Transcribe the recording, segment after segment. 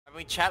I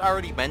mean, chat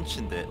already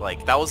mentioned it.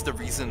 Like, that was the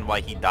reason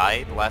why he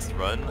died last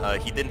run.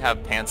 He didn't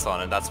have pants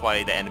on, and that's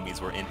why the enemies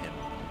were in him.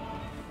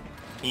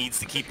 He needs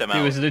to keep them out.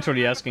 He was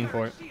literally asking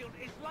for it.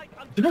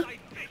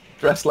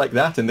 Dressed like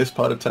that in this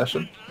part of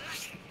Teshin.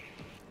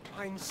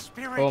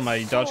 Oh,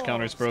 my dodge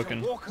counter is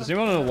broken. Does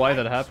anyone know why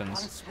that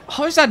happens?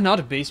 How is that not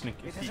a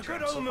basement feature?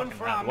 I'm so fucking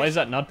mad. Why is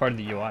that not part of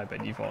the UI by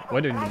default?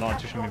 Why didn't you mod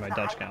to show me my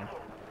dodge count?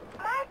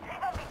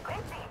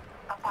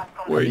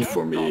 Wait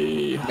for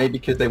me. Maybe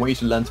because they want you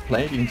to learn to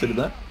play. You consider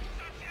that?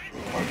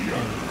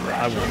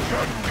 I will.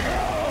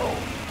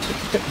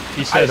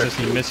 He says as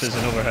he misses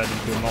an overhead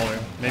into a mauler.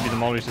 Maybe the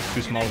mauler is just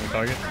too small of a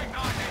target.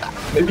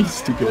 Maybe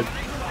he's too good.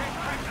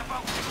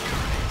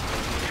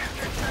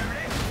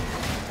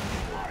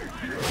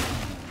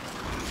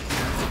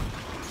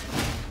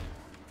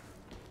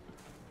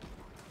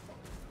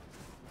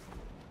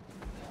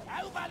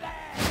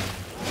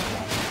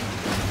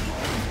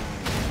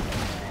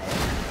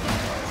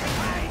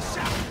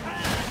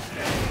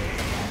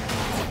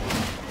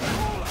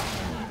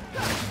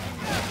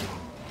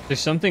 There's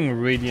something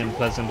really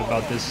unpleasant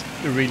about this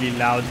really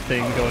loud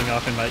thing going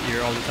off in my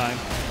ear all the time.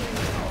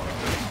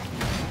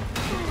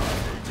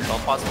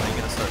 Belfast, when are you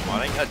gonna start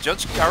modding?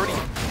 Judge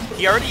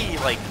he already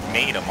like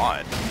made a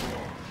mod.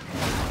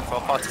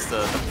 Belfast is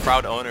the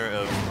proud owner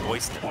of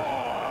Voiced.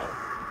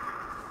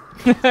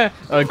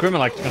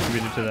 Grimmelite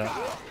contributed to that.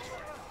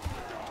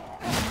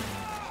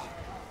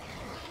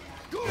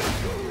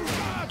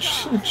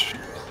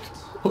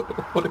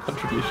 What a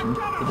contribution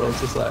to world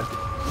society.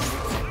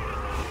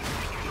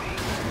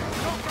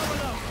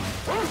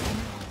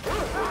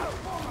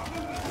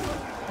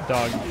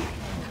 Dog.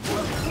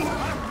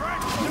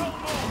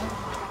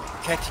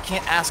 Keck, you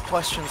can't ask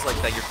questions like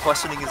that. Your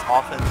questioning is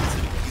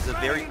authenticity. He's a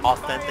very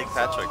authentic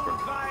Patrick.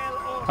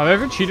 Have I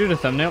ever cheated a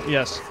thumbnail?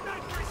 Yes.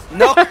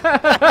 No!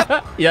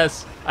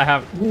 Yes, I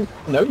have.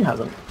 No, he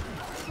hasn't.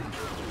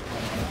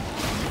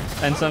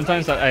 And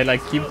sometimes I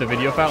like keep the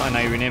video file and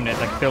I rename it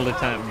like failed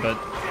attempt, but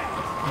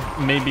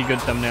maybe good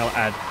thumbnail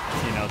at,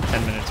 you know,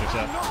 10 minutes or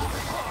so.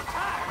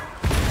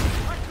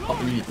 I'll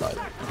read like.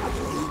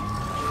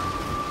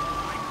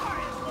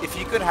 If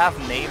you could have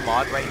name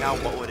mod right now,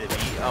 what would it be?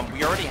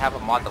 We already have a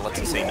mod that lets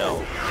you say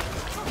no.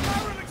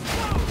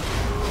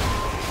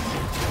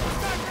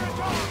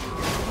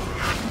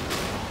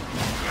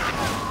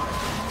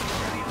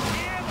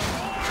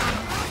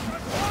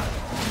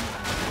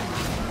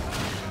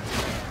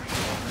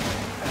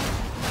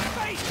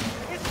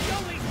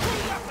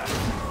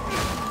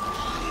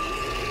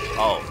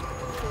 Oh.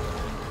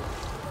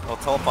 Well,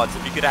 Telepods,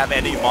 if you could have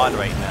any mod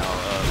right now,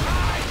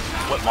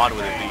 what mod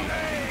would it be?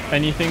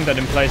 Anything that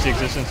implies the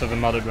existence of a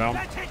modded realm.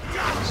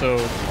 So,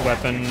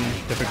 weapon,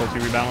 difficulty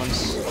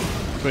rebalance,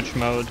 switch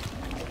mode.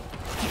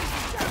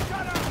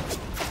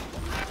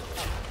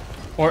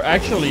 Or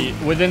actually,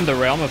 within the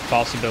realm of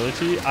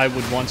possibility, I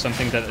would want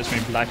something that is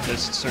maybe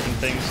blacklists certain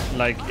things.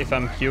 Like, if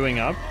I'm queuing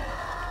up,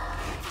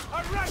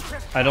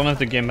 I don't know if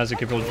the game has a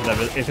capability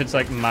level. If it's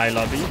like my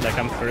lobby, like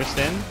I'm first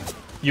in,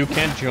 you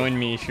can't join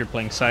me if you're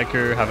playing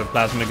Psyker, have a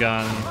plasma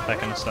gun, that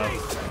kind of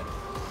stuff.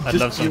 I'd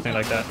love something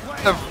like that.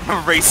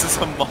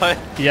 Racism mod.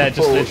 Yeah,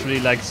 just literally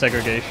like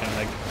segregation.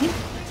 Like,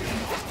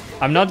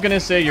 I'm not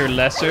gonna say you're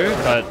lesser,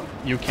 but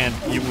you can't.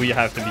 We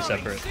have to be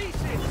separate.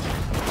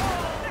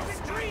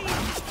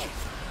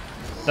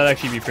 That'd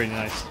actually be pretty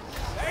nice.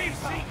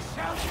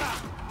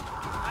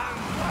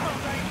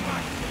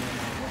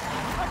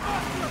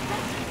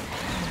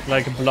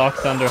 Like block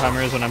thunder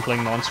hammers when I'm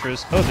playing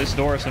monsters. Oh, this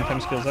door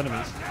sometimes kills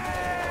enemies.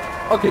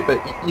 Okay, but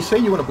you say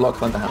you want to block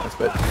Thunderhammers,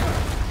 but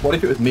what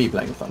if it was me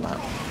playing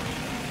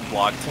Thunderhammer?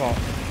 Blocked. Well,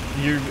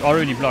 you're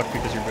already blocked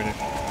because you're British.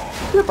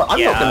 Yeah, but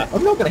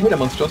I'm not gonna hit a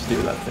monstrosity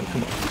with that thing.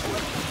 Come on,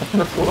 I'm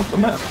gonna fall off the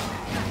map.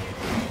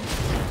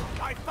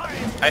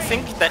 I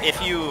think that if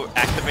you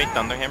activate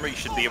Thunderhammer, you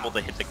should be able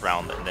to hit the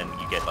ground, and then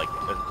you get like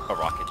a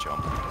rocket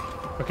jump.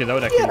 Okay, that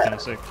would actually be kind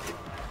of sick.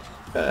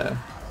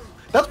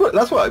 That's what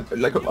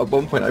like at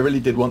one point I really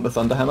did want the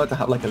Thunderhammer to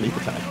have like a leap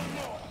attack.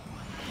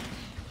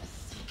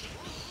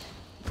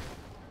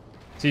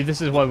 See,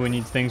 this is why we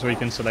need things where you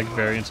can select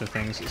variants of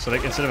things. So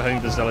like, instead of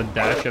having the Zealot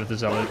dash, you have the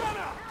Zealot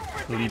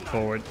leap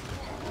forward.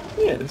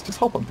 Yeah, let's just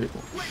hop on people.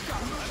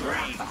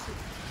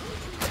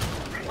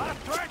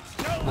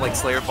 Like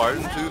Slayer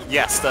Barton move?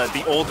 Yes,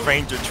 the old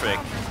Ranger trick.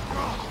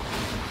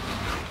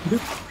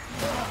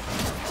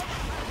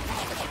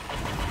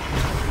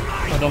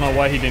 I don't know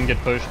why he didn't get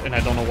pushed, and I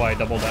don't know why I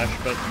double dash,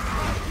 but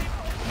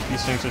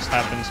these things just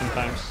happen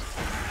sometimes.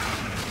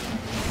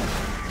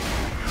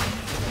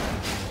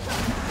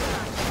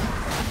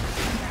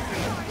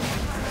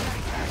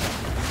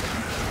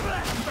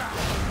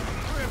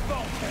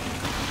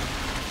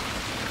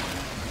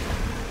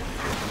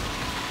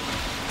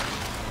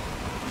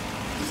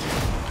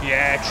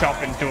 Yeah,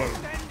 chop into him.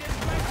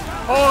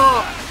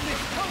 Oh!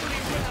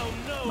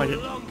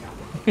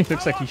 He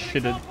looks like he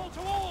shitted.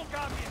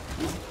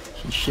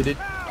 He shitted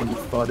when he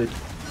farted.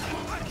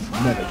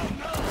 Never came.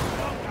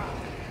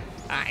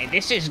 Hi,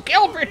 this is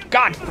Gilbert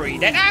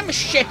Gottfried, and I'm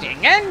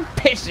shitting and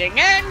pissing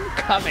and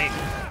coming.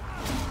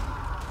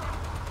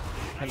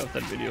 I love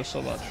that video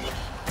so much.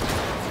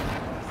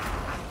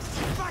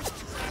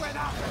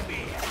 Without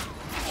fear,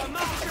 the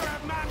master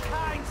of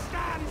mankind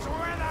stands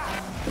with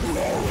us.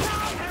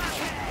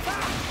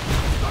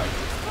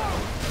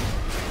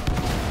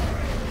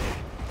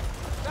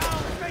 Thou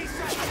face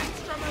an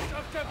instrument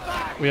of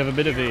divine. We have a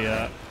bit of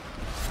a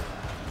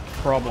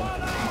problem.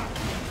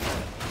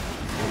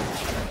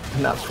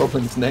 And that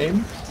problem's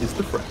name is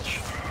the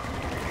French.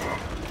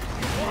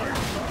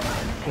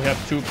 We have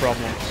two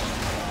problems.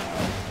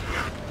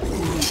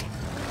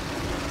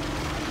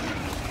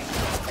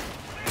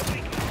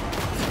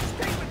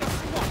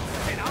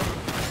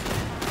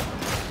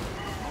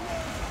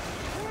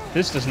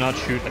 This does not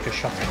shoot like a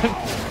shotgun.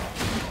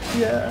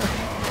 Yeah.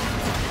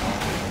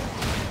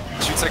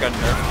 Shoots like a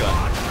Nerf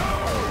gun.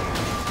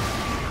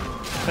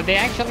 But they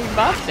actually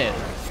buffed it.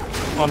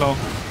 Oh no.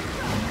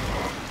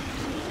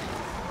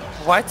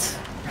 What?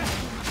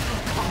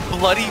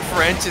 Bloody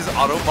French is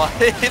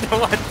automated?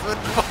 What?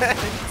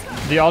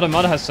 The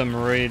automata has some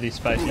really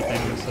spicy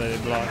things that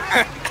it blocks.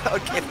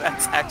 Okay,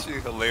 that's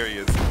actually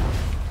hilarious.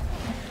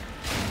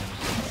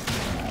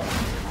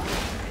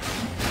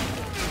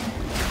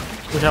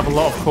 We have a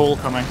lot of coal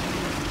coming.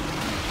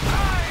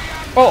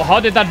 Oh, how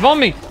did that bomb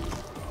me?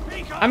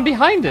 I'm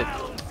behind it.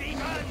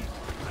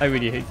 I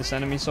really hate this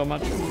enemy so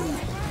much.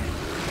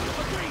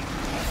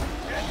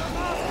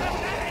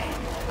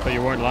 But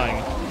you weren't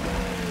lying.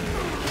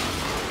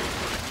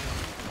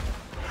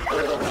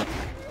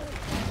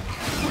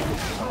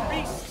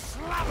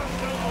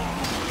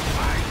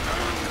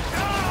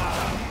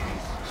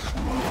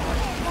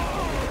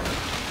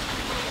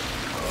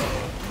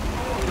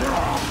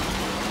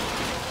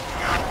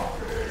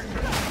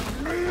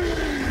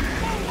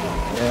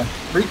 Yeah.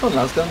 Recon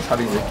lasguns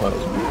having recoil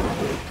is really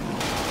good.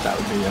 That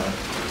would be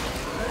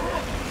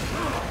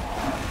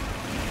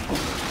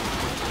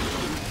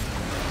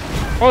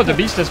Oh, the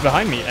beast is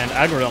behind me and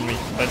aggroed on me,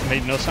 but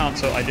made no sound,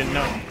 so I didn't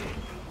know.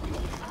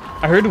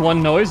 I heard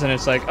one noise and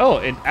it's like, oh,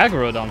 it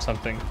aggroed on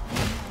something.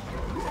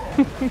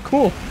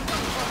 Cool.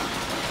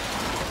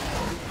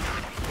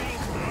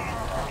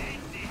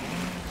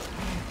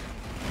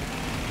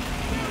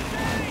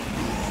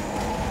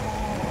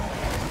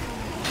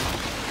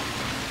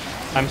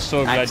 I'm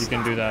so glad you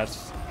can do that.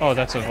 Oh,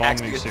 that's a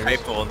vomiting Actually, a series.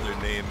 typo on their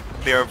name.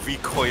 They are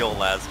recoil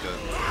lasguns.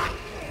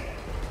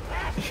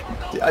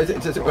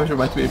 it just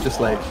reminds me of just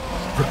like,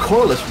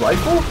 recoilless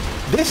rifle?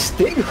 This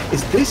thing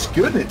is this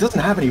good and it doesn't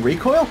have any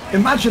recoil?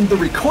 Imagine the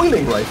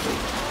recoiling rifle.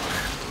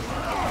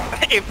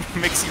 It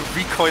makes you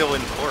recoil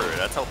in horror.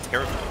 That's how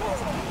terrible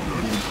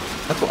it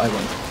is. That's what I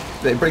want.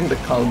 They bring the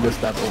Carl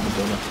Gustav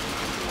over.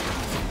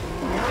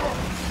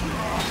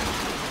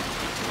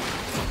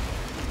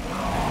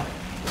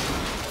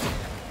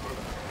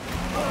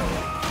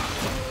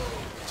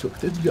 Took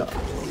this gun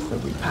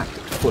and we packed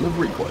it full of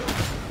recoil.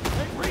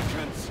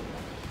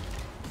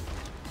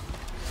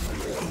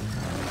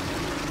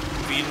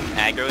 Feed an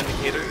aggro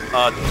indicator?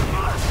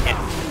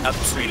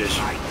 Swedish.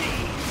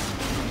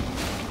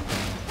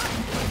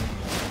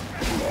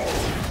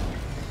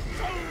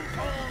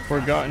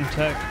 Forgotten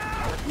tech.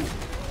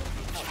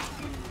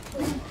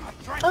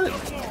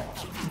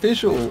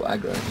 Visual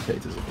aggro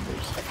indicators of the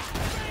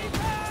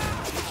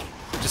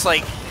Just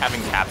like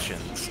having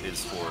captions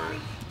is for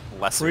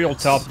lesser. Real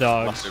top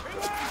dogs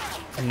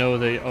know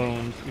they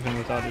own even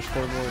without a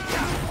scoreboard.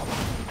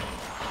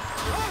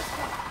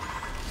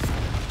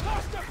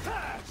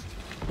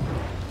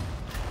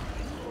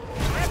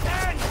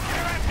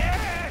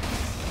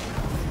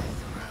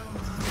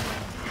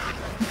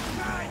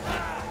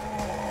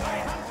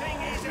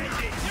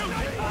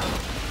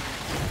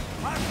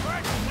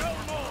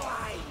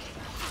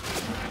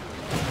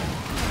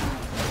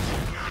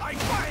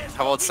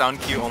 How about sound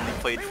cue only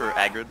played for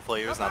aggroed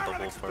players, not the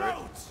whole part?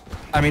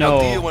 I mean, No.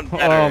 I'll do you one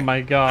better. Oh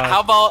my god.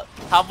 How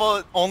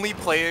about only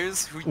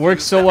players who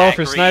Works use so the well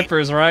for Agri-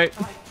 snipers, right?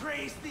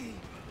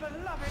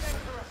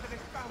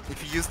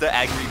 If you use the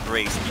Agri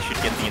brace, you should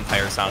get the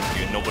entire sound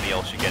cue. Nobody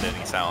else should get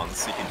any sounds,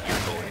 so you can hear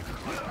fully.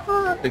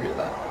 I figured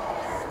that.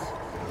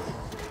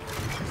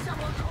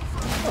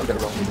 I'll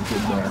get around with a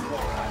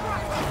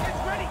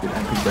good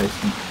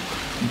anti-brace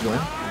and join.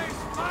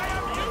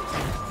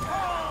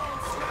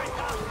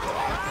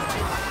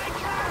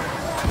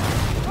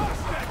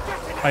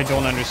 I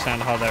don't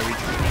understand how that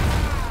reaches me.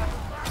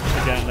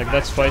 Again, like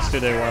that's twice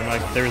today where I'm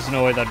like, there's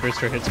no way that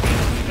Brister hits me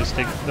and you just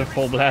take the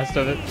full blast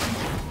of it.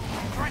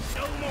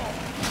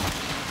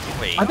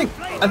 Wait. I think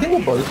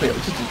what bothers me,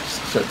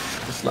 just a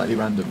slightly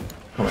random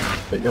comment,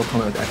 but your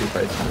comment with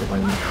anti-brace kind of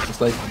reminded me. It's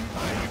just like,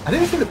 I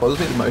think the thing that bothers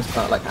me the most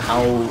about like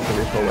how the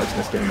recoil works in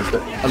this game is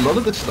that a lot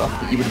of the stuff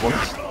that you would want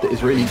that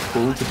is really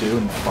cool to do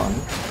and fun,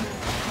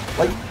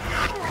 like,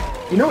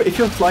 you know, if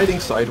you're sliding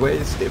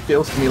sideways, it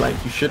feels to me like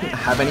you shouldn't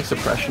have any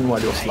suppression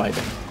while you're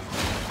sliding.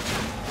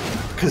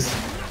 Because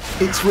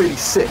it's really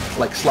sick,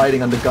 like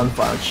sliding under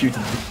gunfire and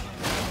shooting.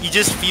 You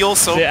just feel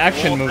so The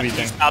action cool movie that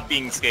you thing. stop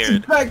being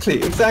scared.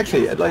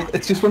 Exactly. And, like,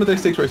 it's just one of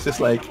those things where it's just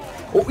like,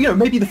 or, you know,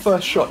 maybe the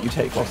first shot you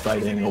take while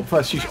sliding, or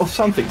first shoot, or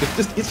something.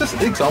 It's just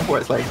an example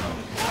where it's like,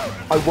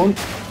 I want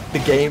the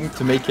game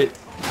to make it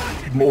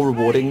more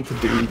rewarding to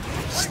do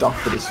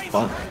stuff that is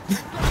fun.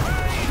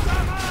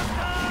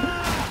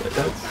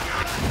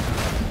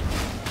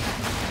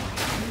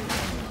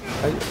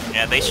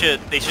 Yeah, they should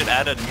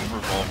add a new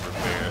revolver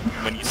where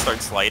when you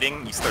start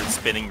sliding, you start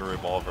spinning your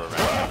revolver around,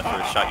 and the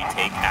first shot you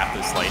take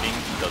after sliding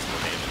does more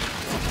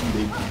damage.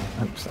 Indeed,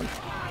 100%.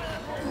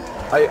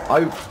 I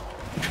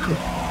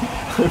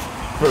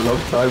for a long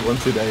time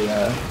wanted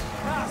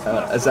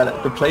a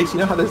zealot replace. You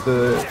know how there's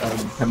the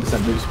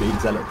 10% move speed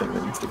zealot thing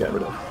that needs to get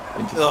rid of.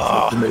 And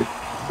just remove.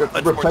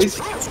 Replace.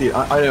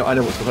 I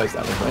know what to replace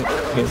that with, right?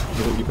 Here's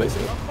what you replace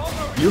it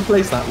with. You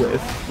replace that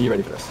with. Are you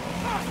ready for this?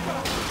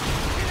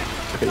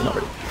 Okay, you're not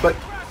ready. But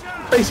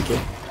basically,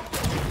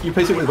 you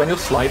replace it with when you're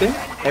sliding.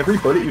 Every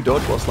bullet you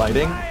dodge while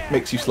sliding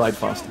makes you slide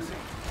faster.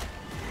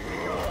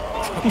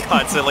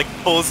 God, so it like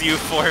pulls you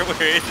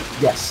forward.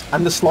 Yes,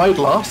 and the slide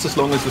lasts as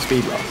long as the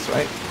speed lasts,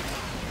 right?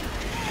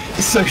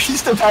 So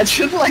just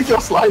imagine like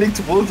you're sliding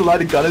towards the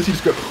line of gunners, you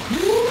just go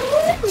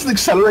just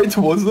accelerate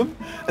towards them,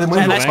 and then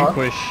when you're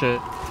vanquish shit.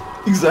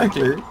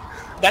 Exactly.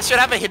 That should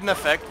have a hidden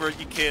effect where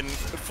you can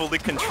fully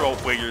control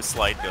where your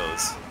slide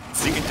goes.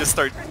 So you can just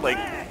start like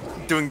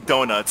doing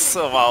donuts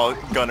while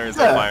gunners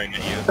are firing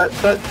at you.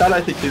 That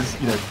I think is,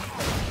 you know,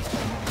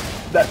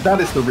 that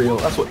is the real.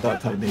 That's what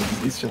DARKTIDE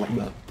needs. Is shit like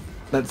that.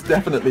 That's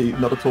definitely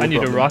not at all. I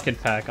need a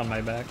rocket pack on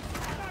my back.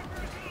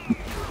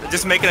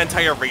 Just make an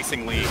entire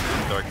racing league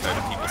in DARKTIDE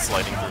of people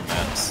sliding through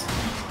maps.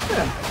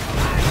 Yeah.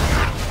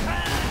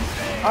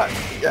 I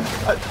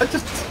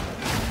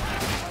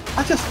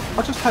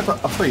just have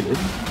a feeling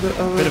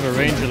that, bit of a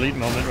range elite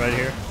moment right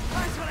here.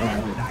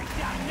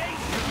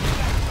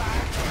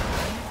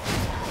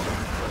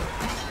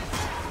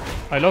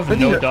 I love the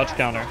no dodge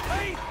counter.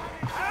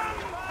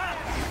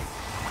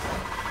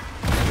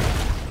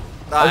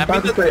 I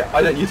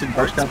don't use a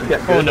dodge counter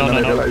yet. Oh no.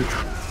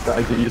 That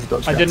I do use a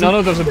dodge counter. I did not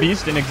know there was a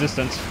beast in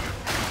existence.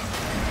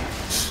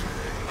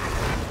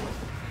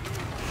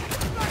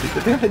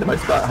 The thing I hate the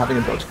most about having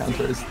a dodge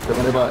counter is that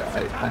whenever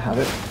I have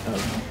it,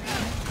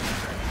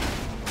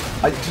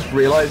 I just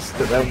realise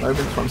that there are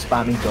moments where I'm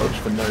spamming dodge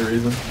for no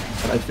reason,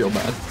 and I feel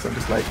bad. So I'm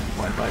just like,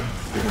 why am I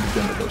doing a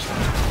general dodge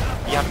counter?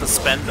 You have to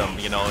spend them,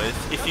 you know.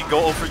 If you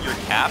go over your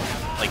cap,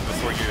 like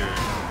before your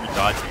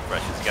dodge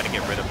refreshes, you gotta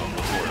get rid of them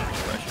before it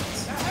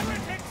refreshes.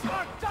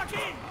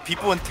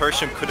 People in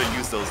Tertium could have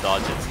used those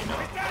dodges, you know.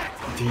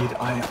 Indeed,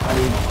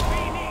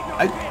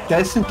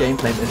 there's some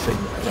gameplay missing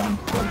around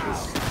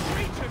dodges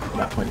from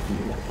that point of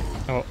view.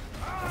 Oh.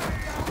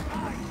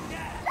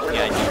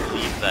 Yeah, I do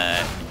believe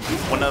that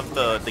one of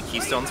the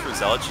keystones for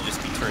Zealot should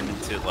just be turned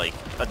into like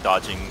a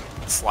dodging,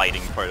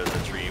 sliding part of the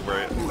tree,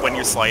 where when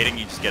you're sliding,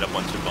 you just get a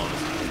bunch of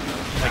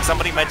bonuses. Like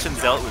somebody mentioned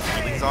Zealot with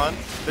healings on.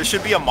 There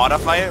should be a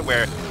modifier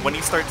where when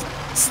you start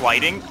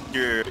sliding,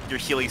 your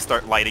healies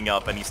start lighting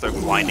up and you start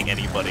blinding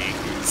anybody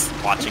who's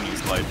watching you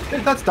slide.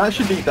 That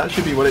should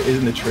be what it is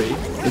in the tree.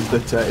 Is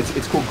that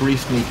it's called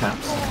greased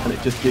kneecaps, and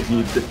it just gives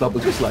you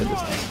doubles your slide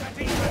distance.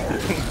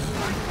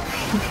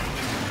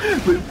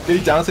 But the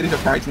downside is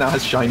your character now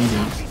has shiny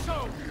knees.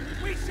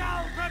 We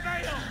shall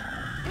prevail.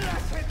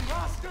 Blessed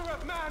master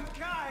of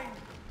mankind.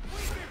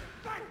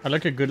 I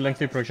like a good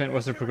lengthy progression.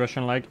 What's the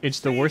progression like? It's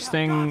the worst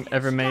thing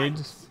ever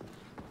made.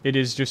 It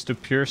is just a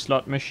pure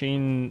slot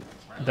machine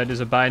that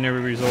is a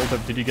binary result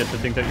of did you get the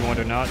thing that you want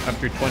or not.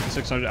 After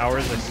 2600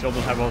 hours, I still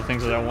don't have all the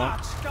things that I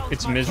want.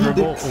 It's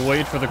miserable.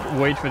 Wait for the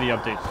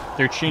update.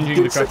 They're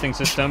changing the crafting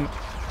system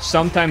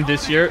sometime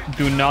this year.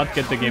 Do not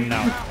get the game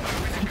now.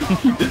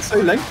 It's so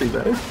lengthy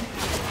though.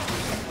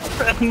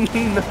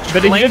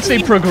 But it did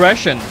say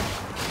progression. I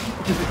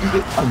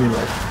mean,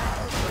 like,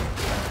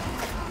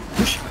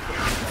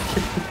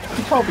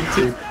 you can't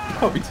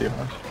be too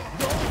harsh.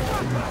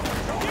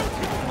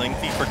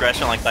 Lengthy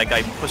progression like that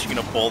guy pushing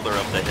a boulder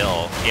up the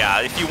hill.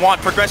 Yeah, if you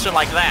want progression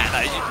like that,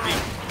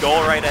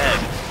 go right ahead.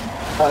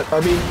 I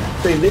mean,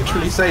 they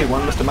literally say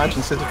one must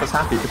imagine Sisyphus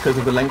happy because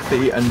of the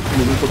lengthy and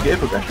meaningful gear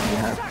progression we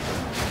had.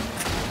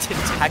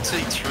 It's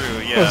actually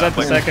true, yeah. Was that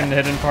the second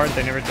hidden part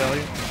they never tell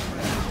you?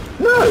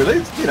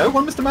 No,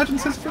 one must imagine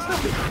Sisyphus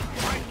happy.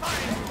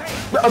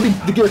 But, I mean,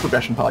 the gear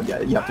progression part,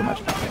 yeah, you have to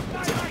imagine that.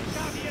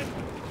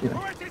 You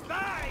know,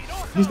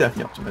 he's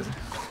definitely optimism.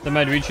 They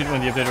might reach it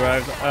when the update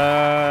arrives.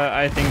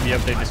 I think the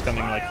update is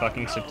coming like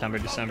fucking September,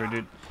 December,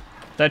 dude.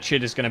 That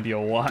shit is gonna be a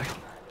while.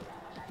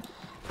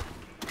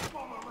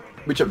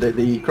 Which update?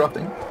 The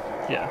crafting?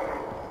 Yeah.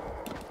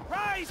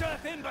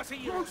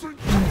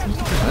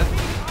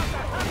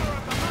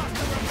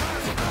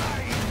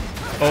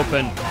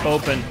 Open.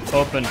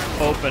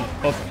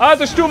 Ah,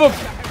 there's two of them!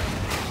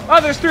 Ah,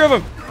 there's three of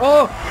them!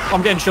 Oh,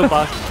 I'm getting shield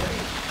back.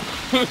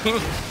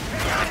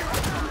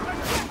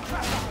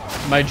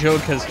 My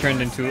joke has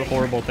turned into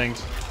horrible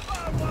things.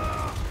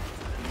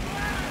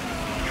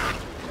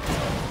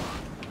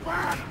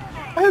 I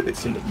hope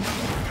it's in it.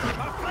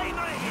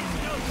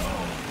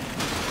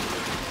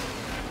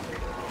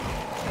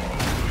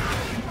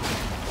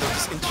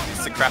 Just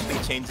introduce the crafting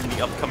change in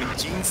the upcoming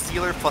Gene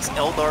Stealer plus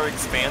Eldar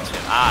expansion.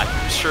 Ah,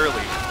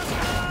 surely.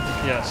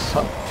 Yes.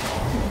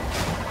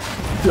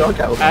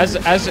 As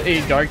As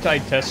a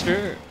DARKTIDE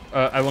tester,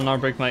 I will now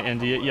break my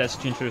NDA. Yes,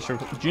 Gene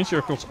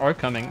Circles are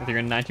coming.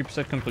 They're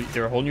 90% complete.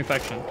 They're a whole new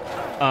faction.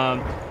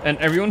 And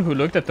everyone who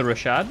looked at the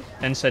Rashad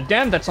and said,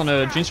 "Damn, that's on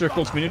a Gene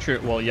Circles miniature."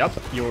 Well, yup,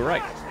 you were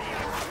right.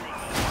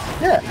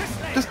 Yeah,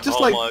 just Oh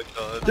like my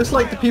God. just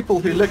like the people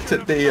who looked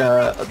at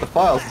the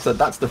files and said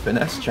that's the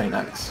finesse chain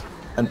axe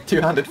and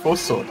two-handed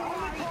force sword.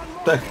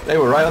 They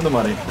were right on the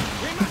money.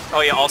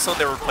 Oh yeah, also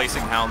they're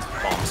replacing hounds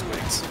with bomb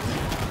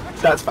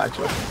squigs. That's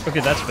factual. Okay,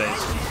 that's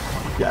base.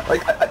 Yeah,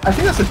 like I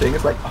think that's the thing.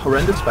 It's like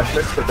horrendous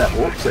specialists, but they're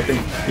orcs. I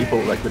think people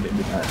like within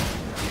the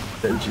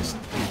they just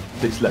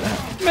let it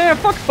happen. Man,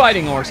 fuck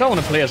fighting orcs. I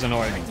want to play as an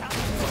orc.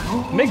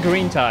 Make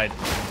green tide.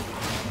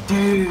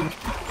 Dude,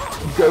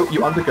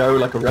 you undergo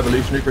like a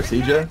revolutionary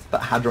procedure that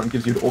Hadron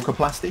gives you the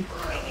orcoplasty,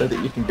 so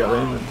that you can go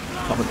in and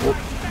become an orc.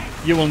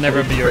 You will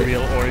never be a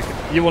real orc.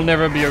 You will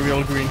never be a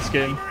real green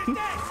skin.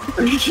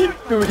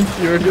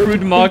 You're a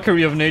crude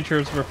mockery of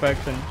nature's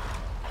perfection.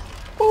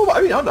 Oh,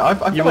 I mean, I don't know. I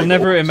feel You will like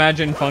never orcs-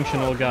 imagine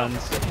functional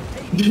guns.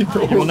 You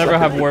You will never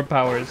have warp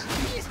powers.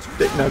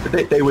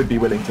 But they would be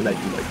willing to let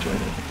you like join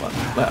in.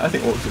 Like, I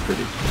think orcs are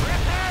pretty.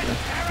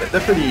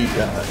 They're pretty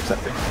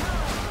accepting.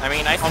 I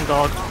mean, I think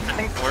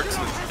orcs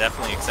would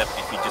definitely accept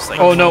if you just like.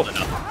 Oh, no. killed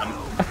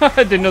enough of them.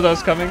 I didn't know that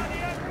was coming.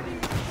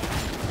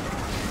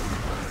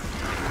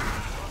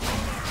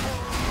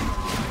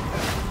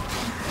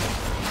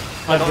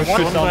 I got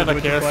Shoot one down by the the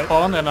Witcher gear fight.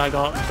 spawn and I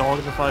got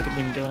dogged before I could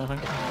even do anything.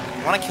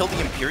 You want to kill the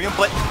Imperium,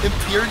 but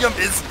Imperium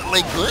is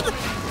like good.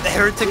 The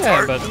heretics Yeah,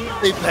 are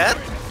but- they bad.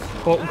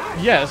 Well,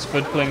 yes,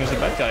 but playing as a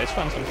bad guy is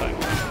fun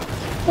sometimes.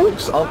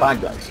 Orcs are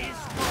bad guys.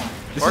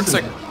 This Orcs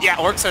isn't- are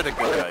orcs are the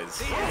good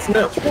guys,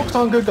 No, orcs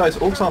aren't good guys.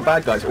 Orcs aren't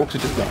bad guys. Orcs are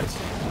just guys.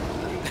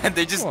 and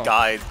they just Well,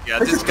 guys. Yeah,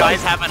 they're just just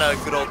guys guys. having a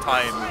good old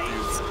time with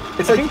dudes.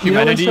 It's I like think you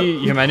know when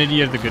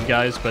humanity are the good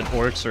guys, but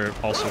orcs are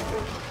also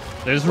good.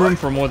 There's room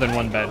for more than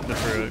one bad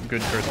for a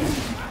good person.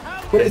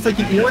 But it's like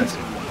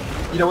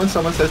you know when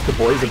someone says the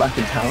boys are back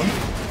in town.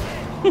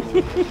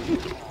 The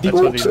That's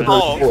what orcs he are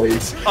meant. those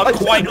boys. Like,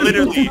 Quite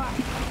literally,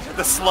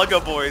 the Slugger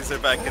boys are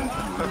back in.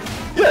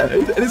 Yeah,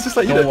 and it's just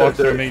like you Don't know, walk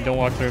through me. Don't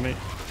walk through me.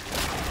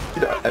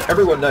 you know,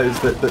 everyone knows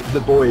that the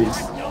boys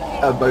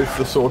are both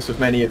the source of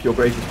many of your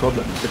greatest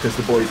problems because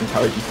the boys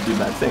encourage you to do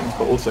bad things,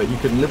 but also you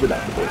can live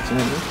without the boys. You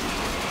know what I mean?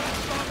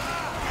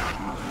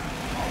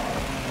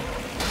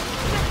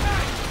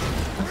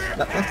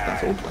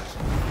 That's all.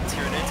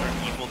 Tyranids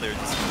are evil. They're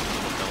just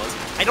evil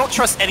fellas. I don't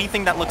trust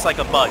anything that looks like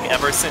a bug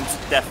ever since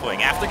Deathwing.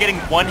 After getting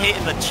one hit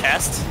in the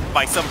chest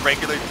by some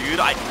regular dude,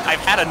 I've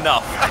had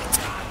enough.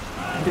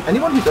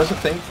 Anyone who doesn't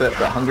think that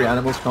hungry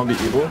animals can't be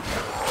evil,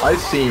 I've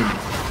seen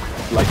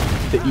like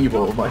the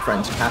evil of my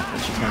friend's cat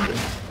when she's hungry.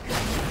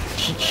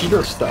 She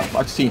does stuff.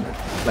 I've seen it.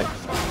 Like,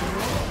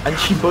 and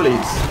she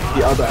bullies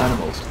the other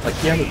animals. Like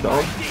he has a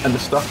dog, and the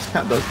stuff his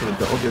cat does to the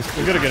dog is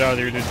We gotta get out of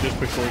here, dude, just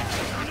quickly.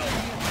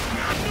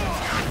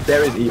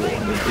 there is evil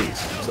in these.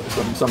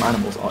 Some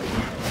animals are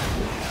evil.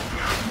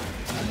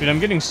 Dude, I'm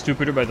getting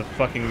stupider by the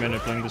fucking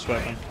minute playing this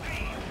weapon.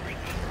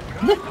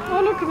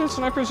 Oh, look at the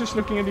sniper's just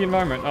looking at the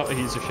environment. Oh,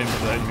 he's ashamed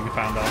of that being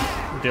found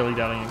out.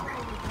 Dilly-dallying.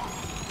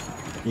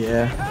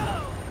 Yeah.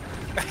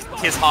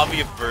 His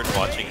hobby of bird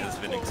watching has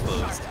been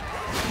exposed.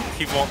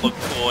 He won't look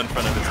cool in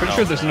front of his Pretty mouth.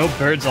 sure there's no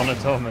birds on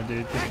Atoma,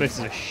 dude. This place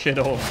is a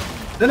shithole.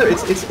 No,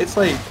 it's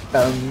like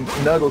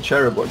Nurgle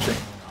Cherub watching.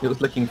 You're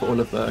just looking for all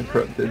of the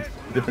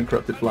different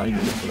corrupted flying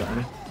units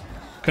around.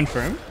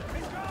 Confirmed?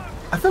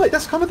 I feel like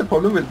that's kind of the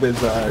problem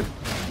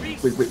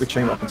with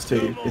chain weapons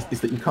too, is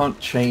that you can't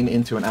chain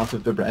into and out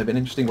of the rev in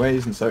interesting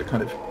ways, and so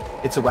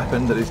it's a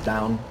weapon that is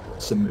down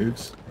some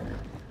moves.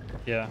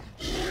 Yeah.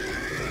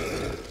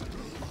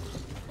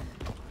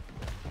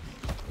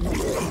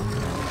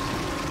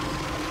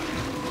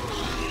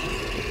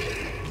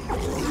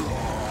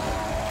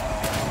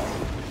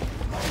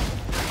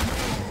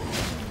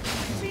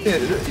 Yeah,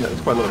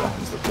 there's quite a lot of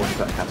weapons that fall into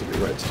that category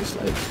where it's just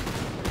like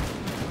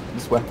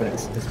this weapon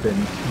has been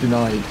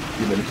denied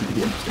the ability to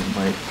be interesting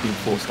by being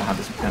forced to have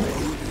this mechanic.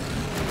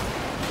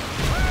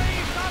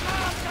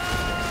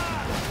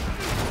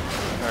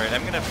 Alright,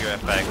 I'm gonna be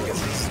right back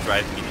because it's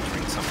driving me to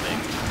drink something.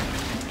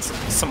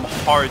 Some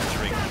hard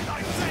drink.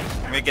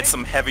 I'm gonna get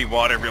some heavy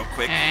water real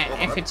quick.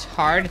 If it's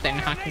hard, then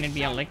how can it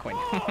be a liquid?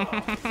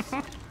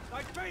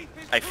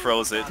 I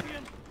froze it.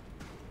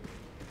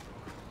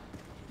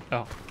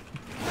 Oh.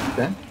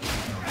 Then?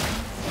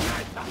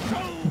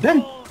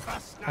 Then?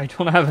 I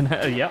don't have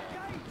an... yeah.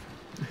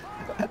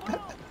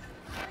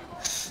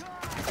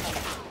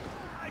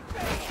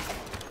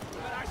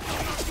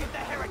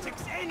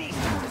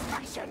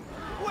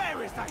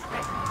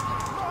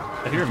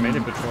 I hear a melee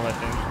patrol, I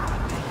think.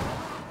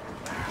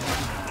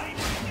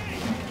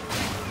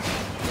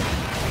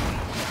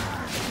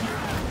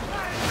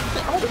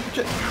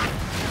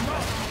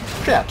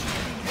 Chat.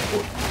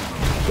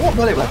 What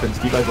melee weapons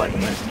do you guys like the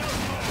most?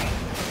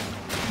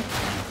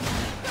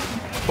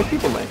 What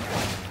people like?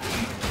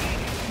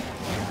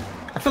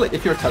 I feel like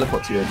if you're a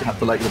teleport to you have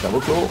to like the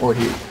double claw, or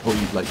you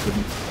like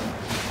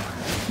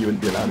you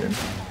wouldn't be allowed in.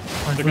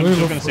 I'm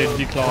still gonna say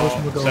declaw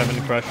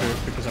 7 crusher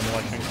because I'm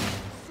watching.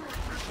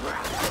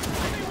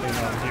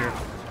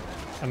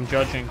 I'm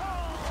judging.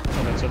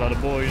 Oh, that's a lot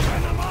of boys.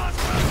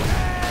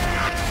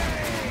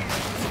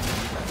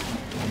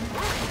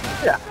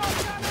 Yeah.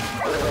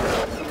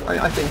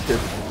 I think that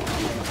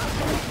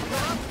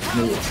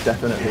me, it's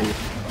definitely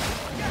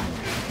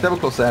Devil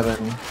Claw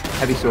 7,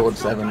 Heavy Sword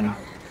 7,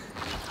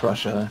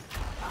 Crusher.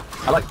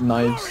 I like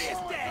Knives,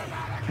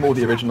 more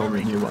the original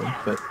than the new one,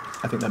 but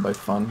I think they're both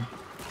fun.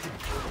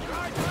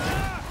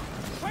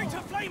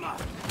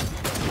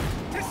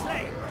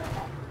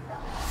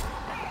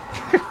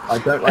 I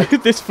don't like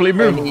This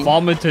flamer any-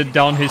 vomited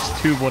down his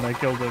tube when I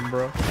killed him,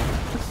 bro.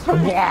 I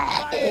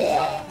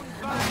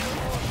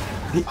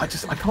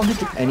can't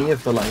think of any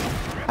of the like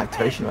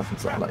activation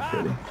weapons that I like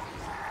really.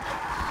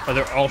 Oh,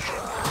 they're all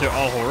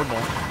horrible.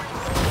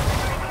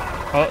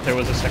 Oh, there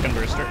was a second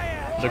burster.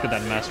 Look at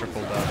that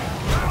masterful dodge.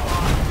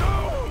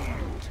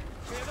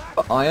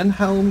 But Iron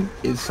Helm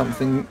is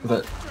something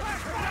that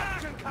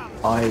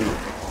I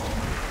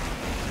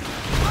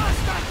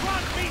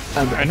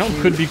I know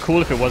it could be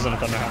cool if it wasn't a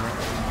Thunderhammer.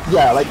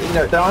 yeah, like you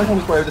know, the Iron Helm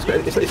is where it's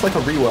like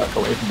a rework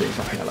away from being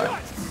something I like.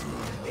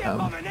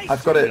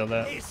 I've got Feel it.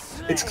 that.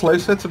 It's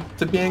closer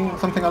to being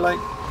something I like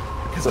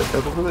because I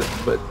struggle with it,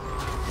 but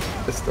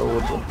it still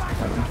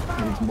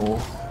needs more.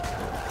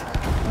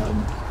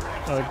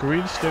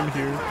 Green stem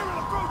here.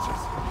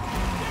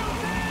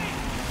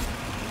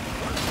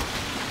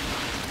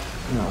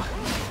 No.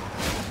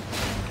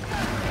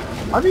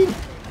 I mean,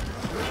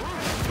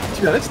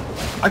 to be honest,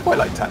 I quite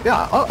like tax.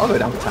 Yeah, I'll go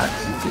down with tax.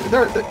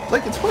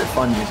 Like it's quite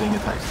fun using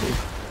attacks too.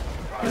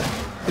 Yeah.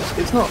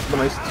 It's not the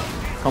most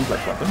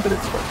complex weapon, but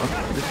it's quite fun.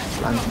 It just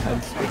slams some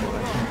heads with more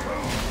action.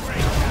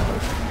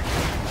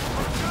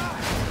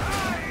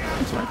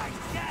 It's right.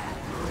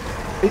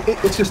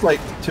 It's just like,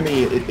 to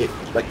me,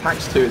 like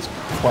tax 2 is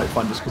quite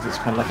fun just because it's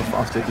kind of like a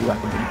fast hitting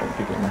weapon that you bomb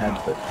people in the head,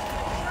 but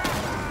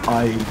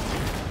I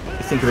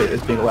think of it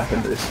as being a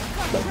weapon that is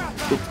like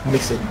it's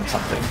missing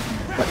something.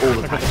 Like all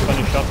the Like a attacks.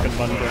 funny shotgun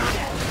bundle.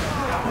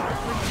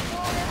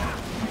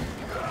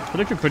 I feel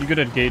like you're pretty good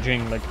at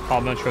gauging like how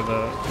much of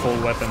a full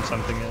weapon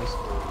something is.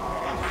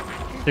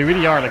 They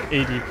really are like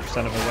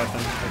 80% of a weapon,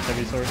 like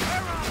heavy sword.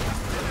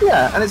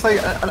 Yeah, and it's like,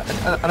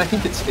 and I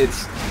think it's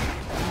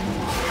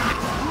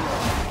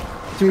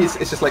to me,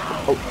 it's just like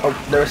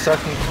there are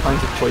certain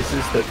kinds of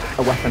choices that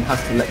a weapon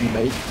has to let you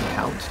make to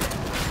count,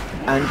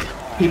 and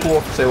people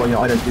often say, well, you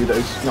know, I don't do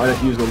those, you know, I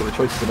don't use all of the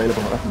choices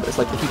available on a weapon, but it's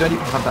like if you don't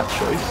even have that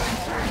choice,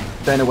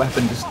 then a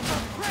weapon just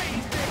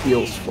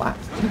feels flat.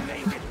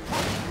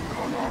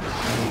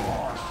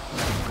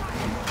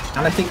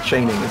 And I think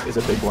chaining is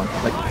a big one.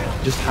 Like,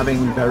 just having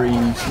very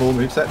small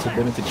movesets with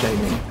limited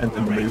chaining, and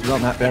then the moves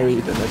aren't that varied,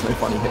 and there's no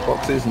funny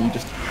hitboxes, and you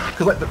just...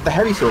 Because, like, the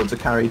heavy swords are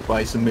carried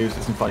by some moves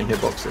with some funny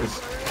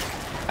hitboxes,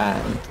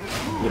 and,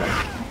 you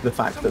know, the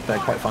fact that they're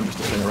quite fun just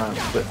to swing around,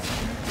 but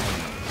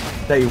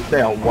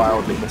they are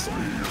wildly missing.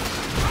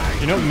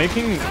 You know,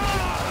 making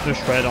the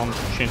shred on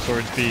chain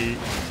swords be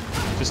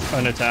just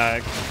an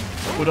attack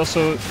would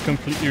also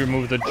completely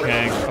remove the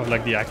jank of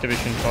like the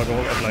activation toggle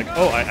of like,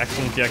 oh, I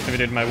accidentally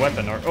deactivated my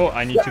weapon, or oh,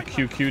 I need to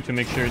QQ to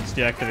make sure it's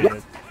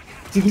deactivated.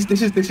 See,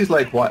 this is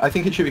like why I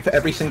think it should be for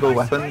every single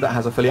weapon that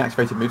has a fully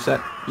activated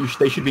moveset.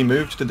 They should be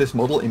moved to this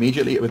model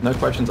immediately with no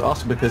questions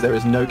asked, because there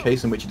is no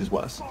case in which it is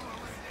worse.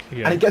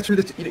 Yeah. And it gets rid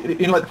of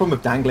you know, like the problem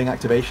of dangling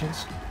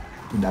activations.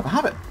 You never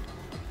have it.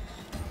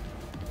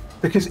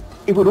 Because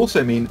it would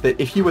also mean that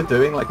if you were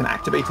doing like an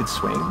activated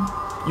swing,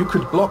 you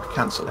could block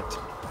cancel it.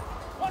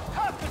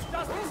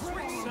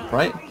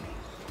 Right?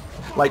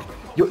 Like,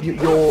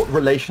 your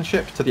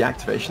relationship to the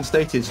activation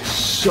state is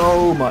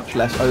so much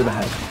less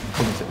overhead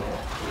cognitively.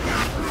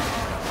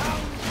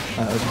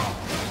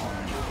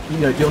 You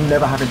know, you're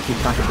never having to keep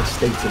track of the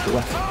state of the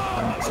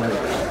weapon.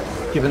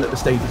 So, given that the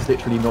state is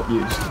literally not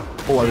used,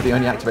 or the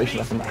only activation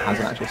weapon that has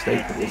an actual state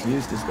that is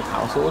used is the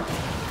power sword.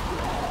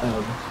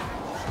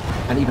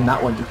 And even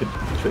that one you could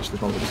switch to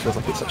the model. It just feels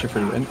like it's such a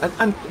free win.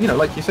 And you know,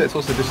 like you said, it's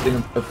also this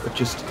thing of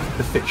just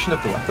the fiction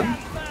of the weapon.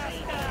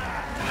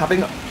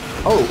 Having,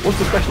 oh, what's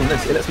the special in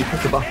this? It lets me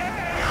push a button.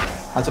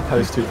 As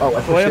opposed to, oh,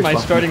 I push Why this am I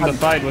button starting the and-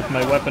 fight with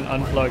my weapon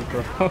unplugged,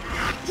 bro?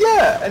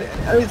 Yeah, and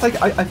I mean, it's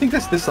like, I think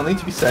there's something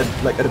to be said,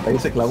 like, at a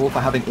basic level for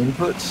having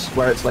inputs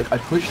where it's like, I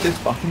push this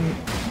button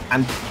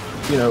and,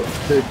 you know,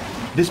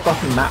 this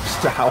button maps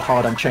to how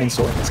hard I'm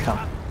chainsawing this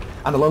cunt.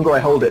 And the longer I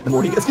hold it, the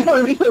more he gets, you know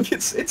what I mean? Like,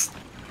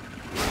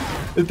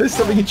 there's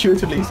something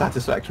intuitively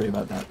satisfactory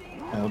about that.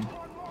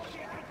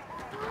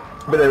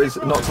 But there is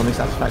not something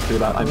satisfactory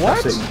about I'm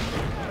What? pressing.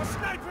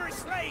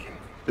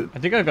 I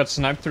think I got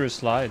sniped through a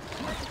slide.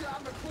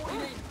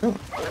 Oh.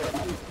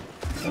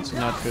 That's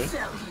not good.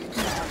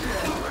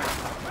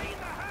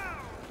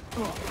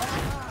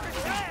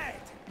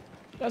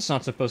 That's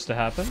not supposed to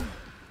happen.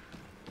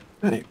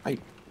 Really, I...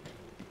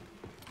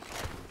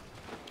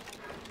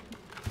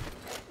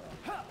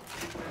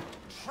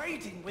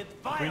 Trading with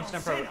vile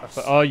sinners.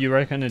 Oh, you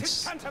reckon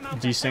it's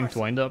desynced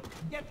windup?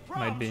 Yet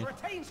Might be.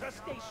 France retains her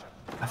station.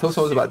 I thought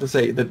I was about to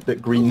say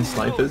that green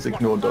snipers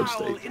ignore dodge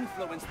Foul state.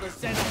 influence the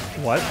zenith.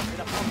 What?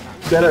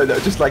 No,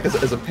 just like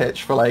as a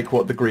pitch for like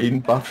what the green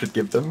buff should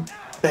give them.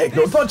 They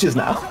ignore dodges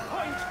now.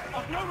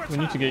 We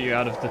need to get you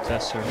out of the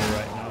test server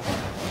right now.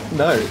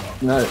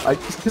 No,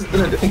 because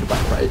think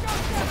about it, right?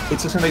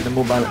 It's just gonna make them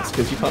more balanced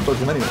because you can't dodge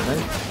them anyway,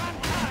 right?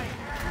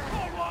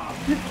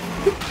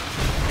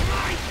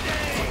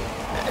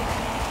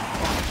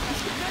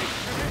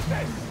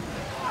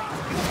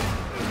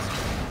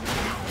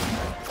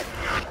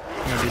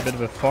 Gonna be a bit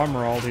of a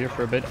farmer all here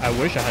for a bit. I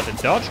wish I had a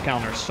dodge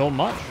counter so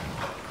much.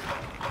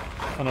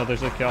 Oh no,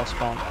 there's a chaos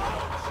spawn.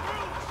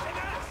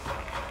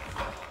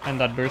 And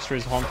that burster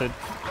is haunted.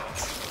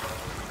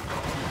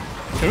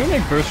 Can we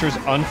make bursters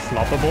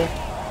unfloppable?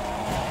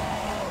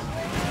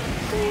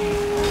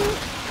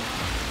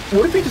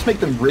 What if we just make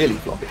them really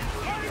floppy?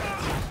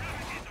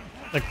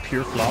 Like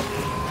pure flop?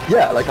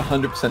 Yeah, like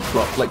 100%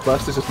 flop. Like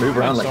bursters just move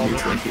around like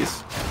That's all. huge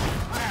twinkies.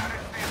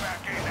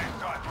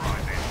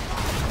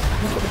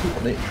 That's what the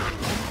people need.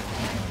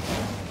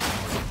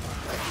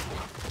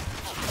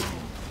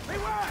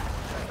 Beware!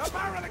 The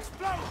barrel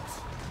explodes!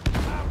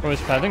 Oh,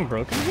 is padding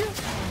broken here?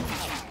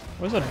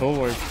 Where's that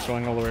bulwark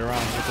going all the way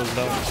around with those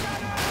dogs?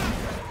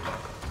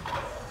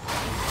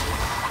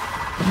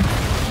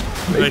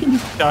 They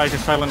die to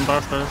silent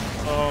busters.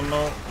 Oh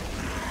no.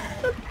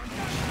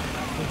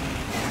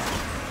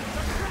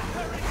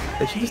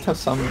 They should just have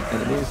some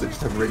enemies that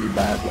just have really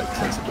bad like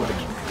sense of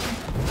direction.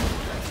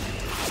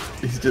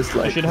 He's just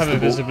like. I should have just a the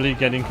ball- visibly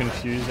getting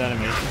confused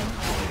animation.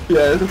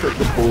 Yeah, it's just like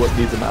the bullet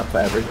needs a map for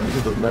everything. He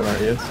just doesn't know where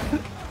he is.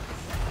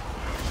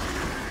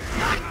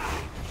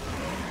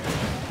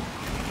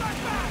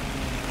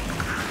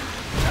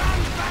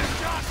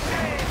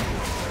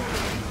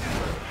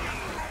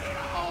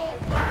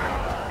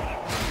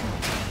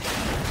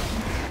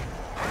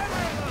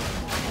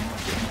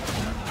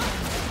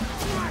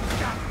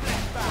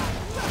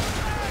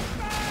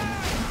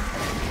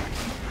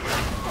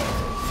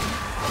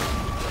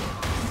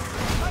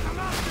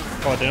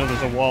 Oh, I didn't know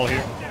there's a wall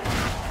here.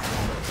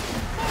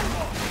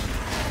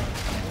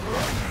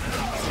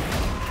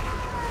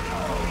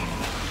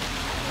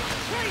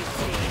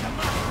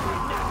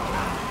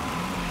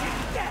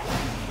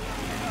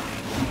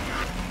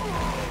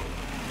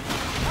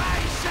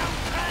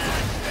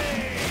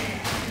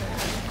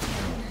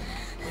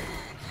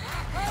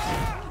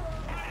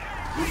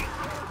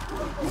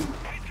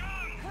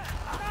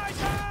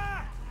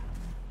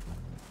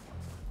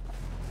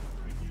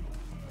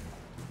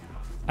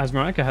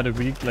 Asmaraka had a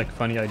really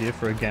funny idea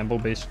for a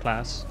gamble-based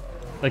class.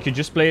 Like you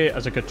just play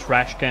as like a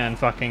trash can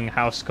fucking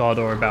house god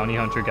or bounty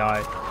hunter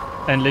guy,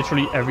 and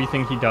literally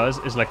everything he does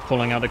is like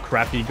pulling out a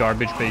crappy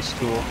garbage-based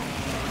tool.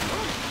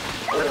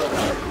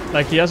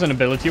 Like he has an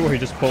ability where he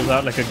just pulls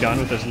out like a gun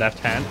with his left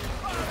hand,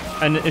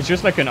 and it's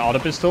just like an auto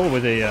pistol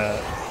with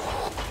a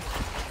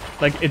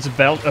like it's a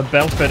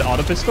belt-fed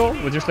auto pistol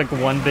with just like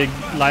one big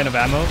line of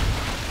ammo,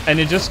 and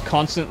it just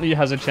constantly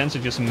has a chance to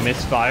just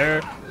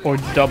misfire or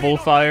double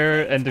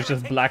fire, and there's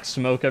just black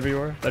smoke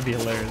everywhere. That'd be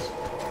hilarious.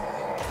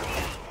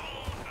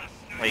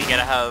 Well, you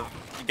gotta have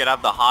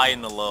the high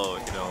and the low,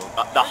 you know.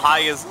 The high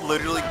is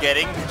literally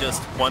getting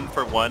just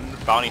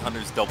 1-for-1 bounty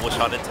hunter's double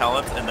shotted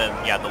talent, and then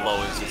yeah, the low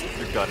is just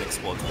your gun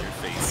explodes in your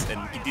face, and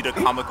you do the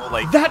comical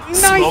like That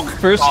smoke nice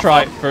first pop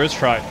try, up. first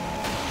try.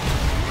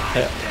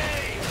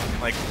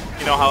 Like,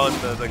 you know how in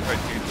the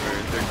cartoons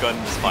where their gun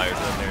misfires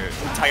and their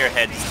entire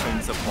head just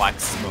turns to black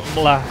smoke.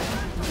 Blah.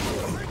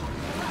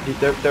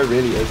 There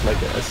really is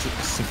like a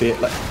severe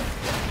like.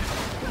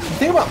 The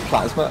thing about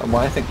plasma and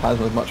why I think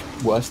plasma is much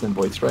worse than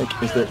Void Strike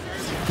is that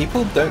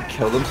people don't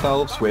kill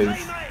themselves with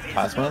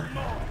plasma,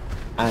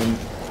 and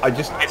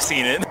I've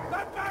seen it.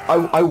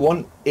 I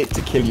want it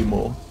to kill you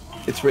more.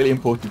 It's really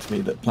important to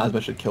me that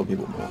plasma should kill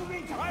people more.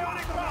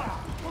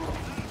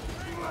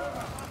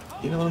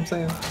 You know what I'm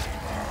saying?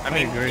 I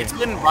mean, agree. it's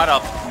been brought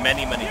up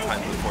many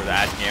times before to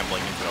add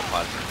gambling into a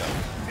plasma gun.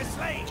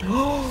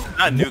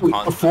 Not a new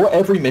concept. Before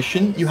every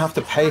mission, you have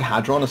to pay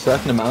Hadron a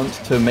certain amount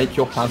to make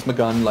your plasma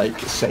gun like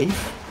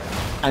safe,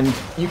 and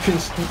you can,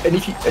 and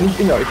if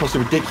you know, it costs a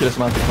ridiculous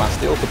amount of glass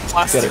steel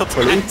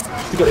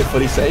to get it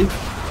fully safe,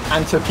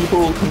 and so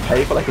people can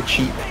pay for like a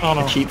cheap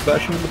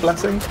version of the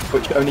blessing,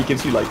 which only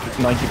gives you like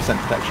 90%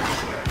 protection.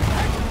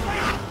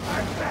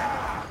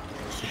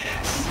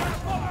 Yes.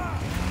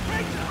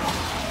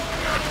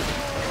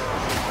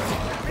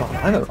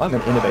 God, I'm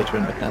an innovator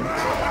in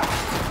mechanics.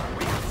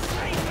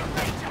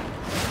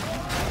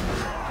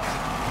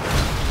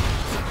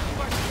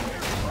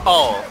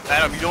 Oh,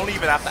 Adam, you don't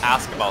even have to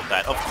ask about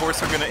that. Of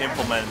course we're gonna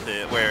implement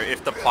it, where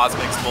if the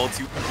plasma explodes,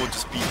 you will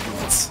just be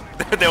boots.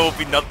 There will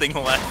be nothing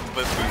left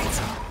but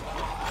boots.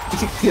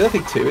 The other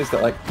thing too is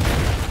that like,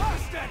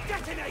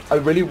 I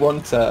really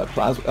want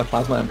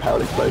plasma and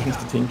powered explosions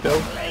to team kill,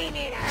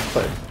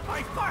 but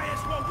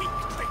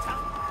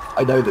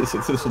I know this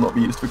will not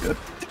be used for good.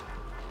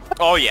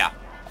 Oh yeah.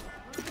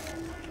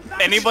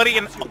 Anybody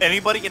in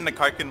the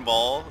Karkin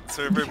Ball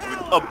server would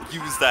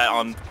abuse that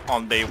on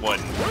day one.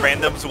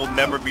 Randoms will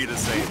never be the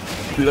same.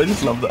 Dude, I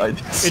just love that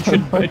idea.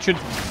 It should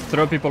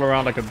throw people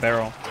around like a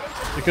barrel.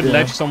 You could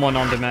ledge someone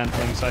on demand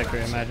playing Psycho,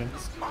 imagine.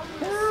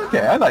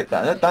 Okay, I like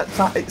that.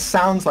 It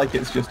sounds like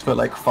it's just for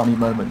like funny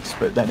moments,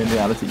 but then in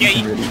reality you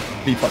can really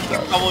be fucked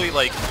up. Probably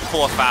like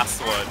pull a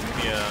fast one,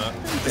 yeah.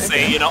 To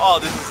say, you know, oh,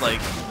 this is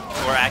like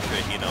more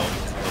accurate, you know,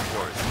 of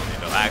course. You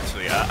know,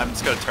 actually, I'm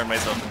just gonna turn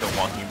myself into a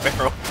walking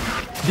barrel.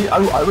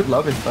 I would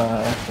love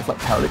if like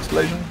peril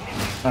explosion,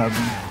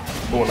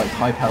 or like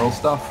high peril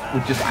stuff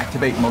would just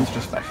activate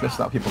monster specialists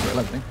without people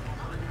realizing.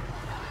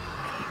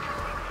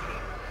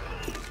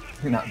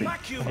 I think that'd be.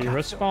 He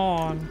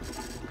respawn.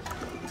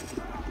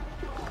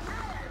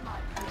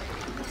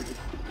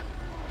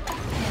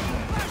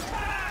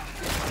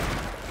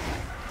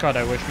 God,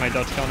 I wish my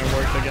dodge counter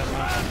worked again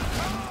now.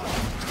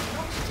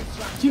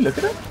 Do you look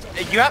at it?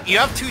 You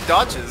have 2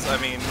 dodges. I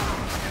mean,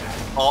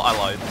 oh, I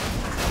lied.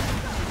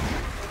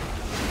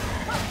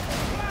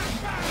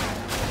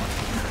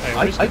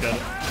 I wish I got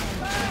it.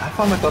 I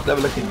find myself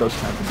never looking at dodge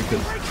counter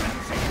because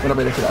when I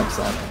look at it, I'm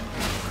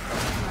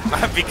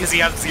sad. Because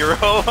you have 0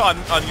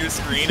 on your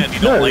screen and you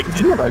don't like it.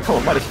 Zero. Come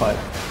on, -5.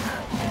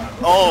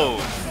 Oh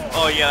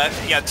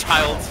yeah,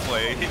 child's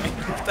play.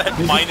 That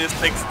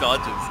 -6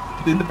 dodges.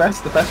 The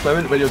best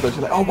moment when you're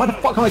dodging, like, oh, why the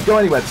fuck can't I go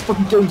anywhere? This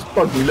fucking game's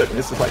bugged me. Look, and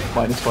it's just like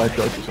 -5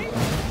 dodge or something.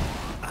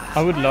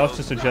 I would love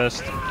to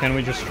suggest, can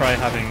we just try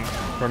having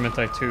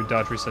Vermintide 2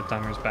 dodge reset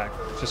timers back?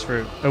 Just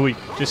for a week.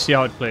 Just see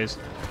how it plays.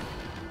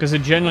 Because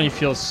it generally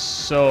feels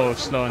so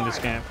slow in this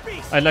game.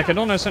 I don't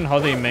understand how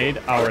they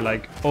made our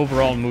like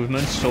overall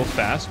movement so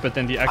fast, but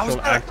then the actual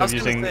act of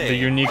using the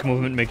unique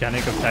movement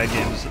mechanic of tag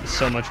games is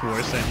so much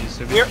worse than it used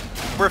to be.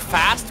 We're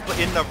fast, but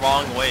in the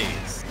wrong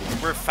ways.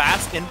 We're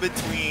fast in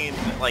between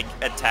like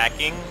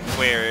attacking,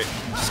 where you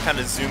just kind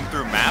of zoom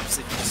through maps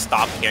if you just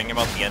stop caring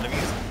about the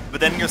enemies.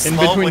 But then you're slow in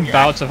between when you're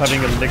bouts of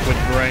having a liquid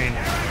brain.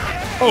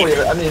 Oh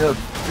yeah, I mean,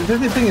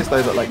 the thing is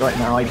though that like right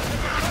now,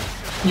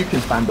 you can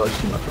spam dodge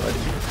too much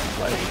already,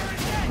 like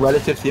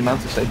relative to the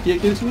amount of safety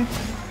it gives you.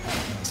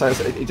 So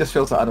it just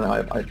feels like, I don't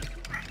know.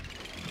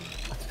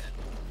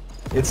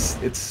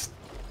 It's.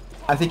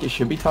 I think it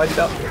should be tidied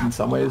up in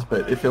some ways,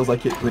 but it feels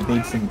like it would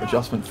need some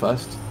adjustment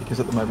first, because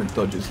at the moment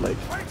dodge is like,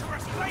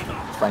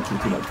 frankly,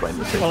 too much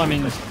brainless. Well, I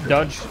mean,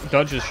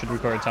 dodges should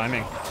require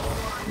timing.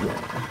 Yeah.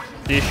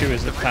 The issue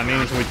is that timing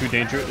is way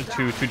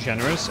too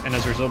generous, and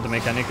as a result, the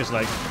mechanic is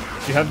like,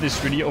 you have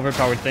this really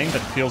overpowered thing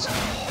that feels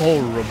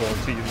horrible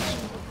to use.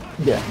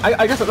 Yeah,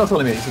 I guess that's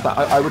what I mean. Is that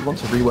I would want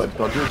to rework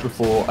dodges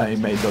before I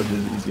made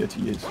dodges easier to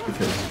use,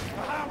 because.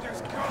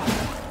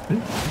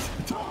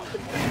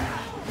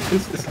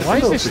 Why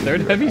is this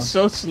third heavy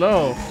so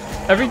slow?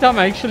 Every time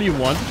I actually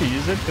want to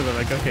use it, because I'm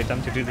like, okay,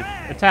 time to do the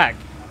attack.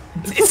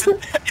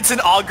 It's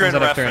an Ogren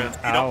reference.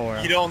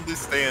 Hour. You don't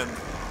understand.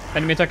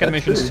 Enemy attack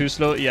animation is too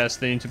slow. Yes,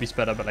 they need to be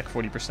sped up by like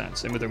 40%.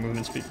 Same with their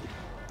movement speed.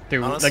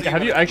 Honestly, like,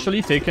 have you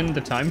actually taken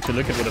the time to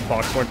look at what a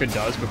Poxwalker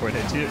does before it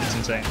hits you? It's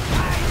insane.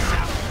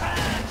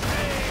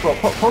 Well,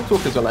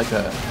 Poxwalkers are like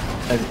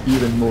an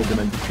even more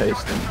demented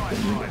pace than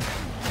you.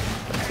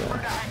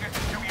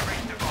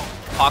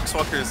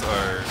 Poxwalkers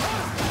are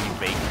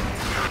baked.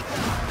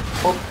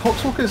 Well,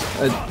 Poxwalkers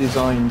are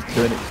designed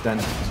to an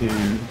extent to,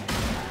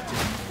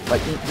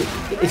 like,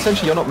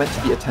 essentially you're not meant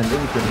to be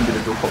attending to an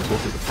individual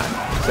Poxwalker's attack,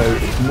 so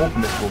it's more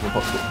permissible for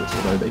Poxwalkers,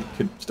 although they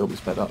could still be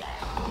sped up,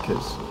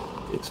 because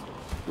it's...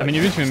 I mean,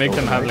 even if you make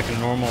them have like a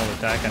normal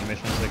attack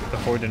animations, like the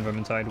Horde in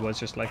Vermintide was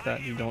just like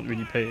that. You don't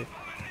really pay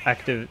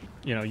active,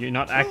 you know, you're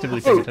not actively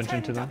paying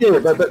attention to them. Yeah,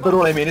 but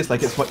all I mean is, like,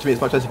 to me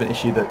it's much less of an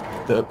issue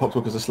that the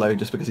Poxwalkers are slow,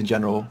 just because in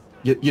general,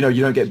 you know,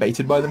 you don't get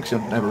baited by them because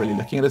you're never really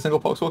looking at a single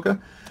Poxwalker.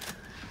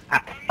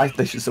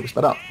 They should still be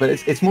sped up, but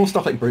it's more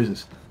stuff like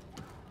bruises.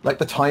 Like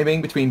the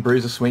timing between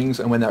bruiser swings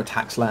and when their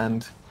attacks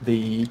land,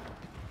 the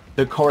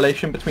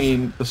correlation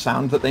between the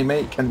sound that they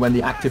make and when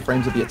the active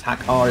frames of the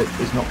attack are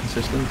is not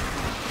consistent.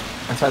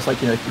 And so it's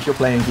like, you know, if you're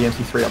playing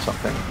DMC3 or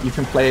something, you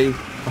can play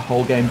the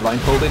whole game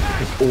blindfolded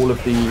because all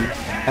of the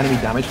enemy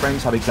damage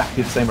frames have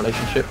exactly the same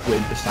relationship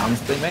with the sounds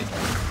that they make.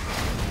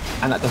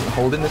 And that doesn't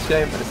hold in this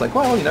game, and it's like,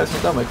 well, you know, it's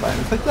not Devil May Cry.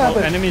 And it's like, yeah, well,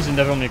 but... enemies in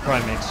Devil May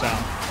Cry make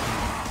sound.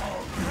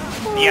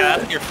 Yeah,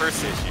 that's your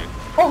first issue.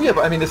 Oh yeah,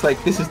 but I mean, it's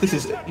like, this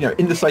is you know,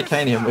 in the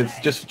Psychanium with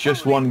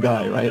just one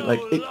guy, right?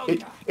 Like,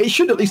 it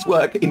should at least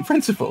work in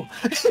principle.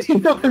 You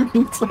know what I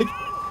mean? It's like...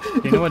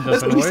 You know what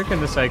doesn't work in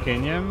the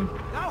Psychanium?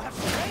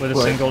 With a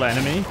single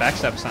enemy?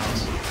 Backstab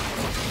sounds.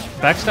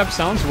 Backstab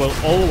sounds will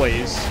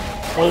always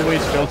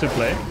fail to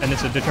play, and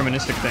it's a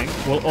deterministic thing,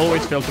 will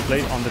always fail to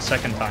play on the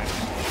second time.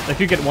 If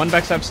you get one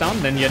backstab sound,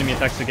 then the enemy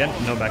attacks again,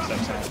 no backstab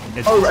sound.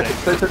 It's right.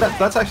 So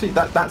that's actually,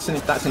 that's an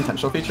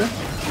intentional feature.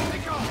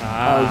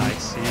 Ah, I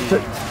see.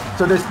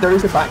 So there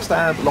is a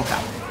backstab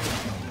lockout.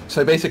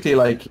 So basically,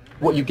 like,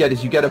 what you get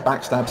is you get a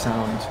backstab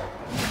sound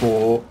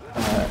for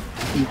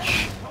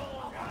each...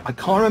 I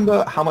can't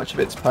remember how much of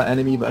it's per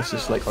enemy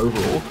versus like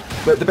overall,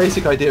 but the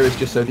basic idea is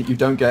just so that you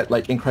don't get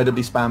like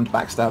incredibly spammed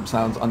backstab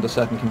sounds under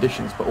certain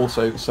conditions, but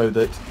also so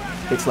that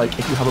it's like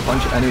if you have a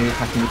bunch of enemies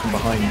attacking you from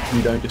behind,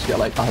 you don't just get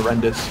like a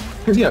horrendous,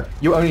 because you know,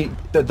 you only,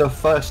 the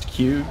first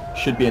cue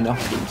should be enough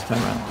for you to turn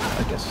around,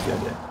 I guess is the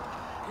idea.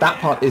 That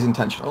part is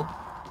intentional.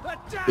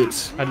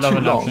 it's I'd love too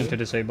an long. option to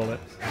disable it.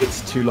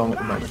 It's too long at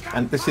the moment.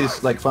 And this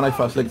is like when I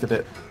first looked at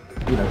it,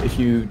 you know, if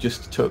you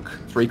just took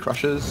 3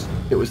 crushers,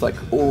 it was like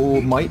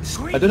all mites.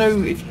 I don't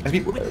know if I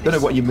don't know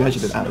what you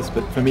measured it as,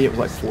 but for me it was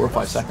like 4 or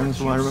 5 seconds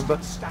from what I remember.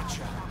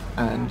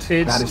 And that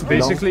It's is too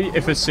basically long.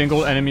 if a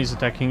single enemy is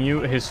attacking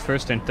you, his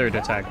first and third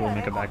attack will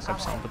make a backstab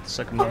sound, but the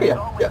second one.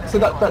 Yeah. So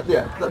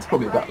that's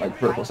probably about like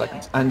 3 or 4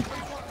 seconds. And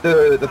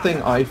the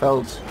thing I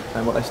felt,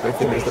 and what I still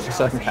think, is that for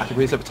certain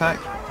categories of attack,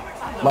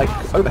 like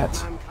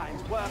overheads,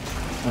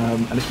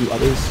 and a few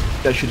others,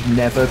 there should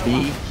never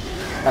be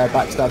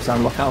backstab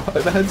sound lockout for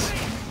overheads.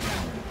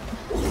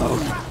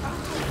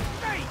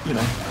 You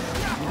know,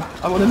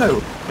 I want to know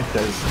if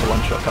there's a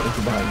one-shot coming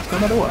from behind, no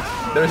matter what.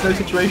 There is no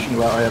situation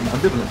where I am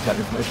ambivalent to that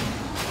information.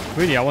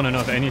 Really, I want to know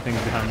if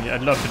anything's behind me.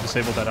 I'd love to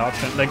disable that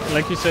option.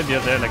 Like you said the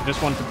other day, like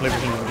just want to play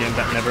version of the game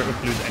that never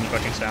includes any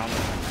fucking sound.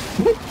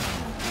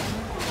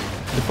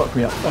 To fuck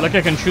me up. Like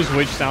I can choose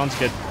which sounds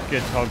get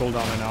toggled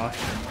on and off.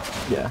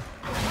 Yeah.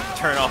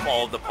 Turn off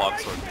all of the pop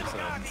sorters.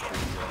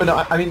 But no,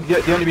 I mean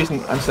the only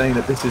reason I'm saying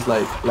that this is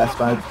like less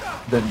bad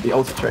than the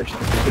old situation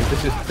is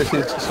because this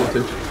is sort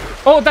of.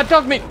 Oh, that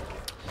dog me!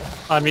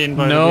 I mean,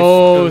 but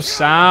No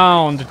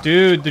sound,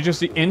 dude. They're just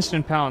the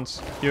instant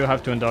pounce. You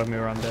have to undog me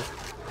around that.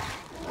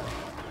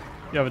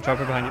 You have a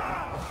chopper behind you.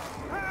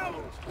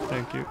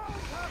 Thank you.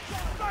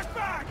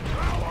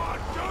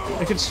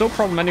 Like it's so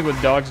problematic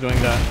with dogs doing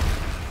that.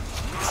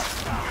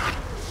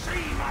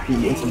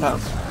 The instant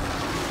pounce.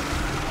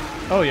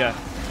 Oh yeah,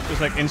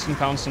 just like instant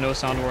pounce to no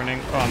sound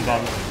warning. Oh, I'm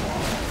bummed.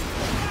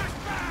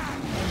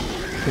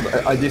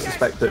 I do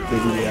suspect that the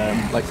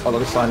like a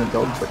lot of silent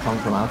dogs that come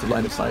from out of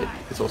line of sight,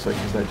 it's also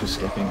because they're just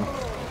skipping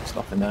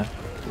stuff in there.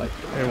 Like,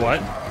 Hey, what?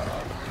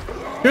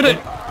 Shoot it!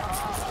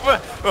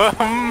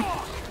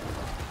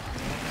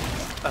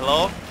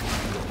 Hello?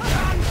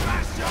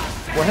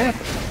 what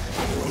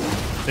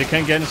happened? They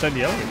can't get inside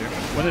the elevator.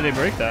 When did they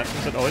break that?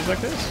 Is it always like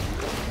this?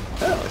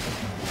 Oh,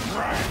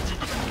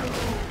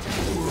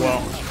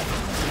 Well,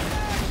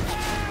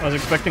 I was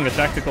expecting a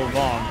tactical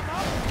bomb.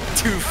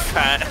 Too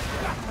fat.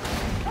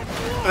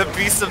 The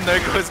beast of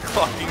Nergo is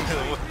clocking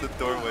the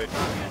doorway.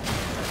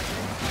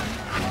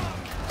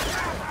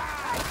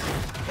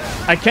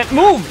 I can't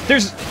move!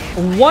 There's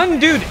one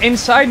dude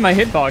inside my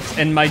hitbox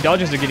and my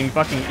dodges are getting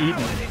fucking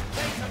eaten.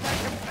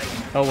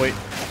 Oh wait,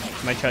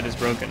 my chat is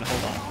broken,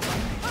 hold on.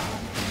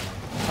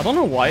 I don't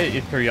know why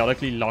it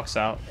periodically locks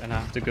out and I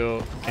have to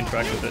go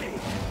interact with it.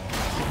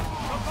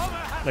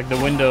 Like the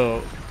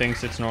window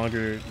thinks it's no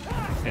longer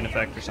in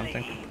effect or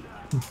something.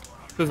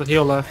 There's a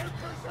heal left.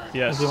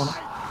 Yes. Do you wanna-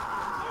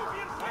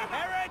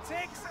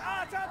 Heretics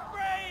are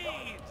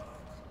afraid!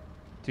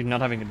 Dude,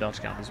 not having a dodge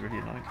count is really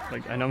annoying.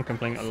 Like, I know I'm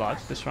complaining a lot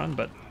this run,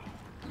 but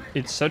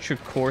it's such a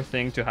core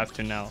thing to have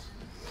to know.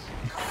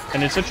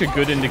 And it's such a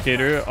good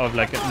indicator of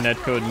like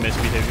netcode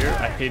misbehavior.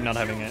 I hate not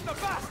having it.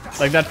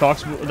 Like that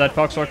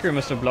poxwalker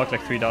must have blocked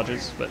like 3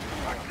 dodges, but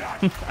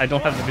I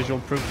don't have the visual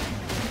proof.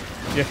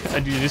 Yeah,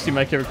 you just see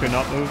my character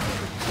not move.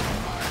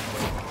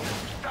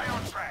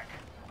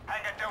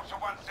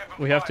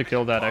 We have to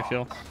kill that, I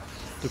feel,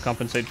 to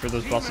compensate for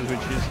those bosses we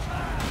choose.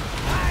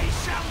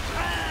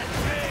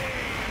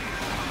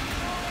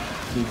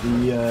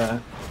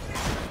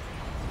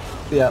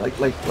 yeah, like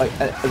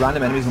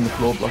random enemies on the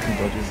floor blocking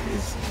dodges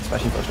is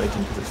especially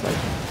frustrating because it's like,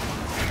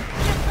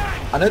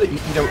 I know that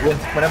you know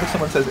whenever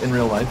someone says in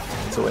real life,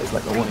 it's always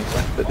like a warning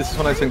sign. But this is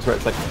one of those things where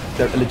it's like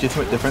there's a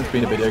legitimate difference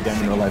between a video game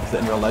and real life. Is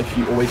that in real life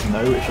you always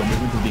know if your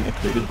movement is being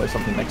occluded by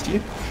something next to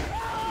you,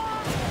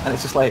 and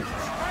it's just like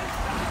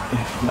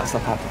that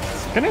stuff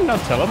happens. Can I not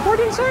teleport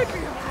inside?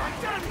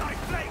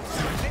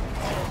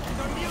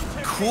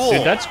 Cool.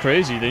 Dude, that's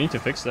crazy. They need to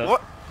fix that.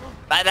 What?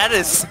 That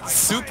is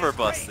super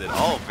busted.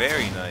 Oh,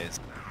 very nice.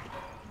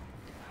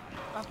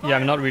 Yeah,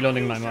 I'm not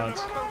reloading my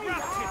mods.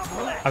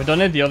 I've done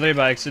it the other day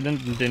by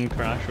accident and didn't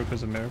crash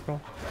because of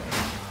Miracle.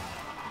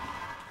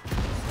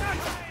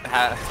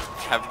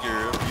 Have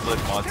your reload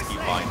mods keep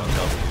buying on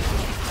W.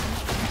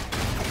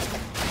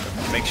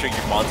 Make sure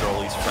your mods are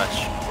always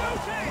fresh.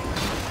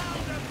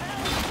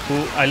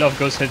 Cool. I love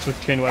ghost hits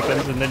with chain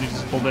weapons and then you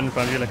just pull it in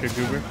front of you like a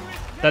goober.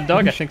 That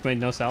dog I think made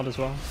no sound as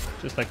well.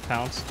 Just like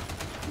pounced.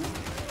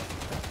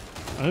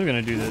 I'm just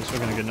gonna do this. We're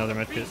gonna get another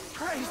medkit.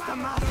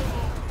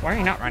 Why are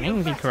you not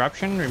running the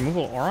corruption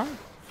removal aura?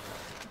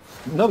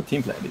 Another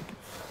team play, dude.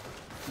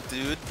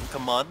 Dude,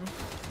 come on.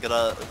 You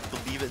gotta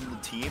believe it in the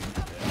team.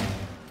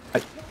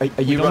 Are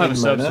We you don't have running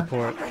sub loner?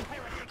 support.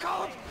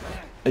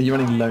 Are you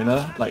running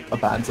loner like a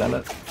bad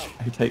zealot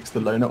who takes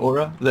the loner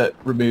aura that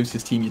removes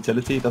his team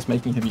utility, thus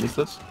making him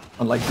useless,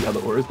 unlike the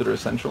other auras that are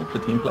essential for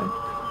team play?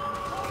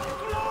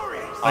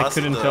 I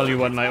couldn't tell you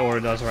what my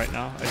aura does right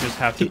now. I just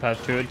have to pass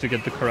through it to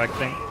get the correct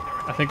thing.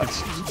 I think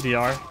it's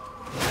DR.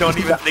 Don't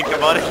even think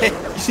about it.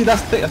 You see,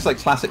 that's the thing. That's like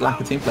classic lack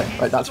of team play,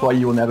 right? That's why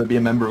you will never be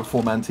a member of a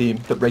 4-man team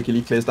that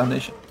regularly clears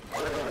damnation.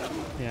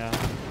 Yeah.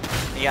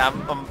 Yeah,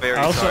 I'm very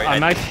Also, sorry.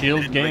 my didn't shield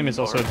bring game is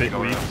also a bit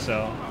Aura. weak,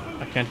 so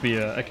I can't be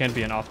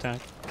an off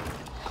tank.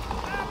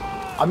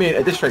 I mean,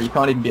 at this rate, you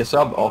can't even be a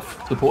sub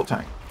off support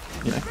tank.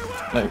 You know,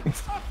 like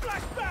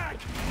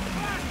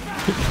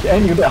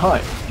aiming a bit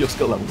high, your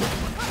skill level.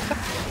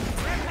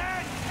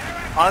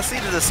 Honestly,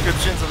 the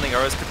descriptions and the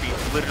arrows could be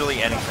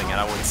literally anything, and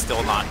I would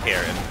still not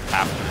care and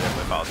after them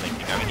without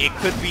thinking. I mean, it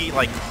could be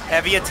like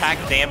heavy attack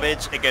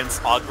damage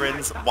against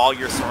Ogrins while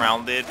you're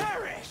surrounded,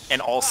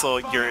 and also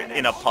you're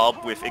in a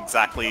pub with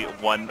exactly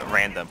one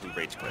random who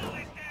rage quit.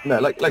 No,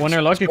 like When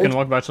you're lucky, you can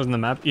walk backwards on the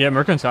map. Yeah,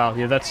 Mercantile.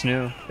 Yeah, that's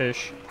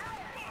new-ish.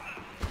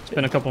 It's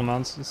been a couple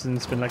months since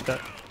it's been like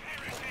that.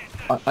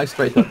 I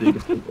straight up do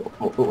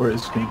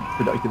auras can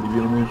productively be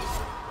removed.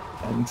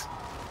 And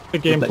The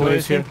gameplay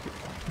is here.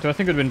 Do I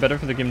think it would have been better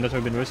for the game that would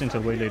have been released until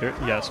way later?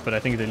 Yes, but I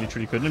think they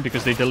literally couldn't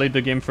because they delayed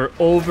the game for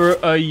over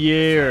a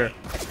year. Me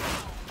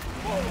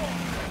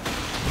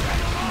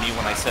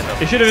when I said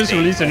It should have been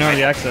released in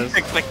early access.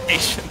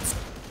 Expectations.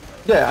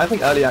 yeah, I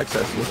think early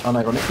access was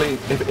unironically,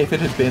 if it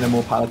had been a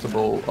more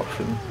palatable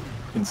option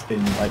in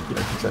like, you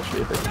know,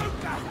 conceptually, if it,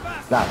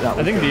 that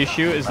I think the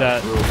issue is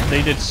that rule.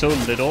 they did so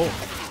little,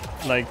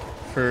 like,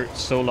 for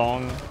so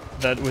long,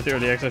 that with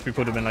early access we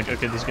could have been like,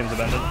 okay, this game's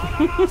abandoned.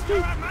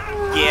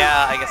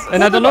 Yeah, I guess.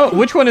 And I don't know,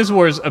 which one is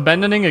worse,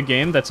 abandoning a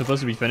game that's supposed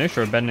to be finished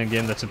or abandoning a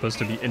game that's supposed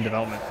to be in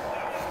development?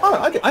 Oh,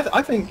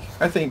 I think,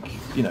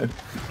 you know,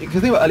 because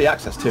the thing about early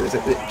access too is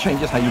it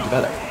changes how you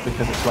develop,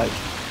 because it's like,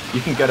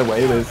 you can get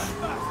away with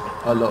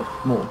a lot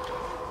more.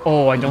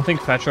 Oh, I don't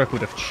think Fat Shark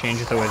would have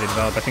changed the way they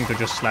develop. I think they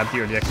just slapped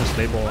the early access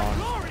label on.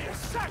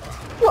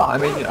 Well, I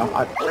mean, you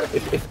know,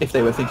 if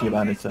they were thinking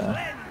about it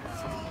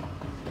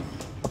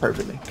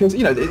appropriately, because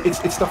you know,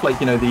 it's stuff like,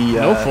 you know, the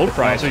No full the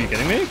price, are you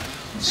kidding me?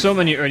 So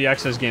many early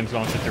access games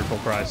launched with their full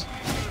price.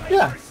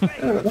 Yeah,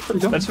 that's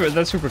pretty cool.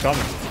 That's super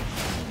common.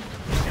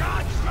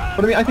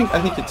 But I mean, I think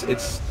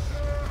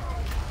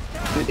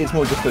it's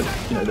more just that,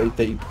 you know,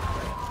 they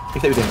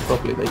if they were doing it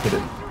properly, they could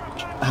have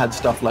had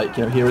stuff like,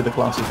 you know, here are the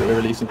classes that we're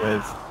releasing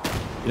with,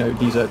 you know,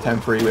 these are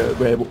temporary,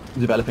 we're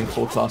developing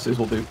 4 classes,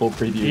 we'll do 4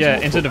 previews. Yeah,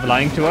 instead of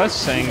lying to us,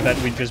 saying that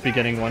we'd just be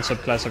getting one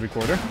subclass every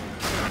quarter.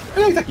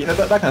 Yeah, exactly, you know,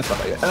 that kind of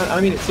stuff.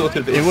 I mean, it's sort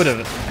of... It would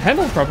have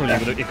handled properly,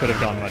 but it could have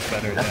gone much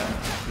better. Yeah.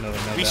 No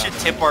We doubt. should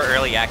tip our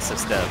early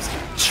access devs.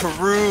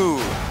 True.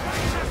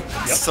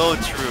 Yep. So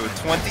true.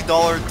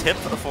 $20 tip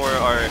for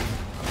our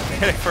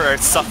for our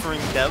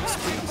suffering devs,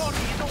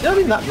 please. Yeah, I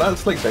mean,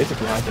 that's like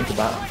basically how I think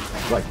about,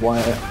 like,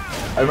 why...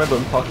 I remember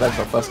when Park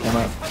Lifestyle first came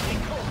out,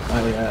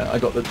 I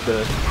got the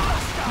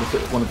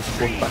one of the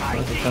support packs, and I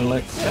was kind of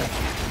like, yeah.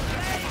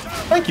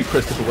 Thank you,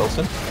 Christopher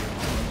Wilson.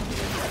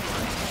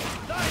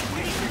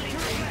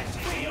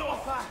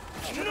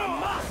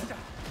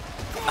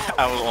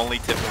 I will only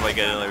tip if I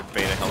get another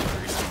beta helmet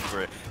reskin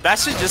for it. That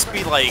should just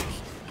be like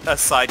a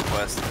side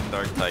quest in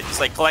DARKTIDE. Just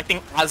like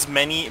collecting as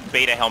many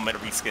beta helmet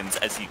reskins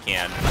as you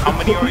can. How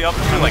many are we up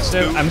to? Like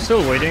 2? I'm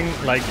still waiting.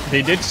 Like,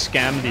 they did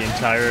scam the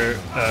entire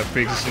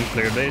pre-existing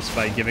player base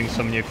by giving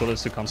so many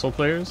equivalents to console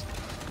players.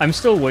 I'm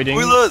still waiting.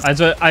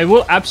 I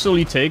will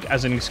absolutely take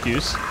as an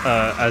excuse,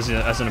 as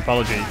an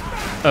apology,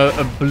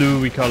 a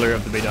blue recolor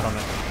of the beta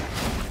helmet.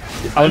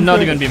 I'm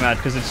not even be mad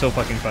because it's so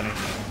fucking funny.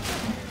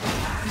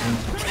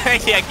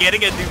 Yeah,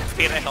 getting a new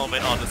beta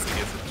helmet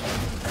honestly is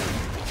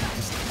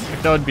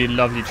Like, that would be a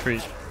lovely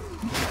treat.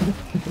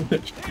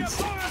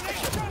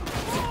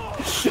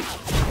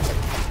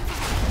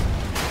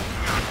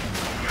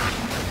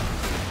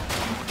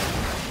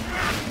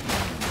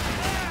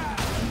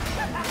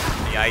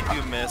 Yeah, I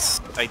do miss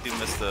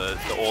the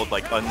old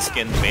like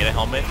unskinned beta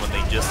helmet when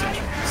they just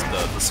introduced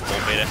the skull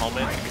beta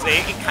helmet.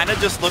 Because it kind of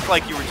just looked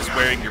like you were just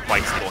wearing your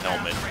bicycle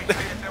helmet.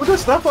 Well,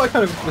 that's what I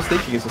kind of was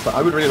thinking, is just like,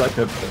 I would really like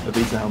a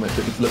beta helmet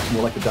that just looks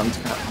more like a dunce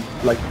cap,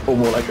 like, or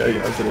more like a, you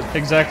know, sort of...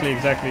 Exactly,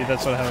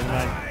 that's what I have in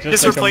mind.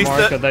 Just like replace a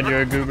marker that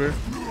you're a goober.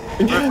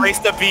 Replace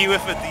the B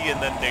with a D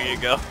and then there you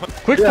go.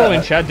 Quick poll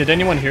in chat, did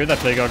anyone hear that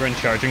Plague Ogre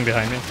charging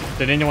behind me?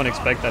 Did anyone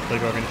expect that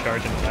Plague Ogre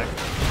charge and attack?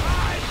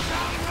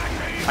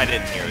 I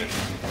didn't hear it.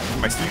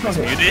 My stream was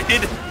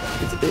muted.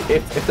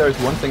 If there is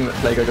one thing that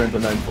Plague Ogres are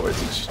known for,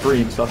 it's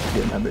extreme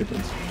subtlety in their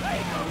movements.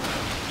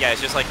 Yeah,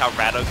 it's just like how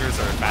rat ogres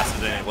are faster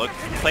than they look.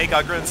 Plague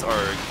ogres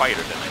are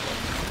quieter than they look.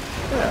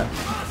 Yeah.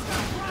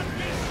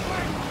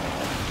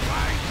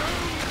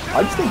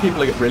 I just think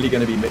people are really going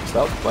to be mixed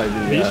up by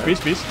the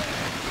Beast.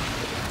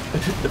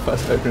 the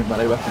first open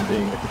melee weapon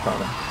being a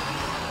katana.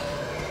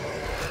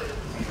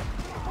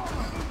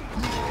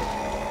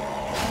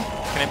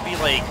 Can it be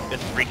like a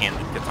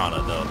three-handed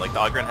katana though? Like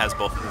the Ogren has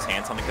both of his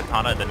hands on the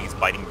katana and then he's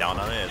biting down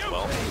on it as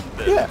well.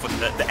 Put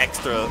the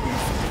extra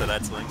oomph to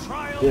that sling.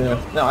 Yeah.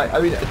 No, I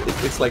mean,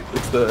 it's like,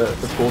 it's the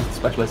fourth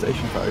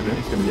specialization for Ogren.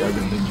 It's going to be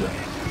Ogren Ninja.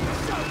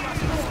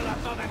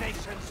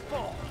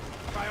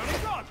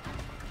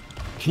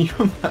 Can you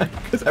imagine?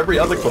 Because every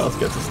other class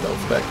gets a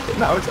stealth spec, but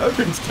now it's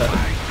Ogren's turn.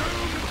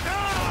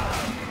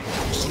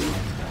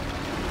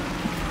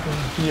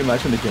 Can you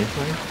imagine the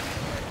gameplay?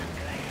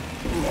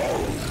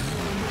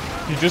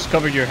 You just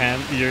covered your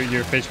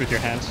your face with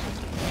your hands.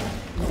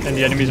 And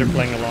the enemies are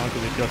playing along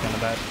because they feel kind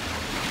of bad.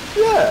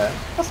 Yeah,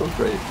 that sounds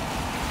great.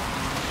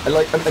 And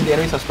like, and the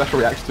enemies have special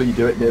reactions when you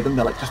do it near them.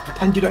 They're like, just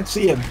pretend you don't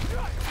see him.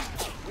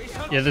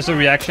 Yeah, there's a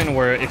reaction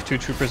where if two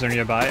troopers are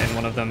nearby and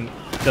one of them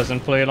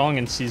doesn't play along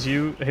and sees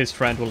you, his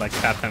friend will like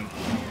tap him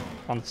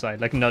on the side,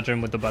 like nudge him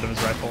with the butt of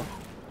his rifle.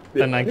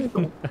 Yeah, And like okay,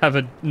 cool. have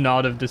a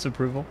nod of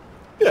disapproval.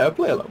 Yeah,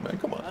 play along, man.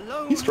 Come on.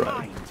 Alone He's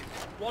trying. mind.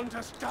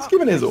 Wanders He's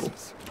giving his all.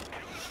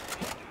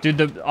 Dude,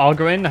 the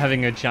Algren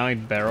having a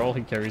giant barrel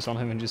he carries on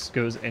him and just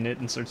goes in it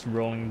and starts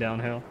rolling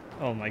downhill.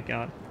 Oh my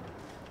god.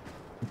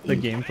 The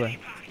gameplay.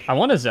 I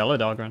want a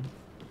Zealot Algren.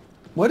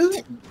 What is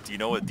it? Do you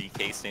know what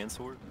DK stands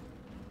for?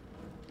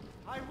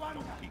 I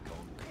wonder.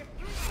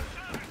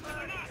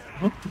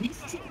 Huh?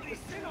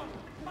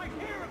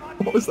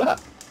 What was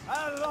that?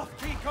 A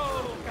lofty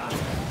goal, gun.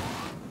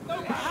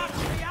 Though perhaps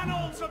the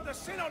annals of the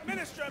Synod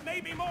Minister may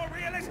be more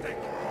realistic.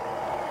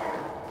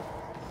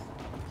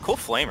 Cool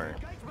flamer.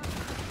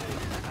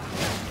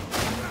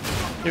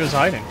 He was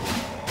hiding.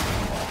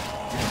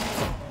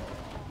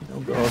 Oh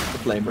god, the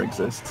flamer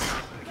exists.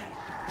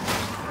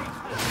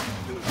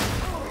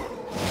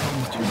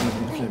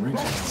 The flamer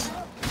exists.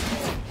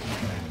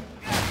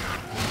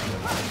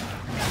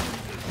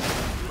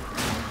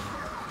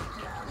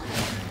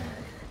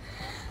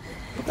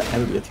 What the hell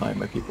would be a time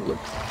where people look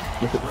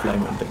at the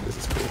flamer and think this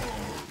is cool?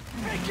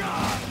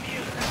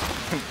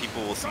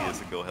 People will see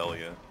this and go, hell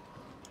yeah.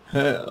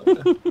 Hell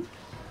yeah.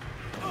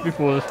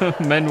 People,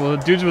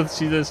 dudes will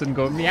see this and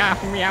go meow,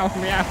 meow,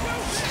 meow.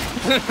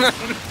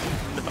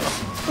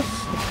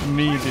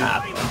 Me, dude.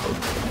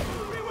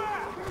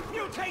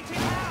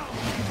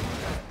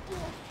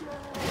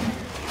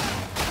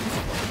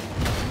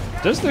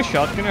 Does the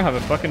shotgunner have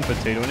a fucking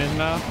potato in his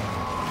mouth?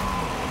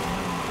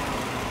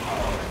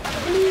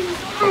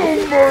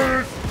 Oh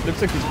my!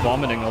 Looks like he's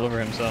vomiting all over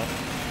himself.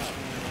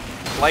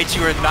 Light,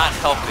 you are not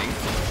helping.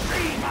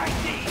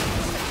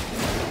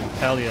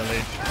 Hell yeah,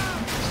 Lee.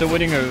 Still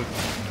waiting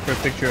for a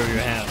picture of your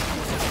hand.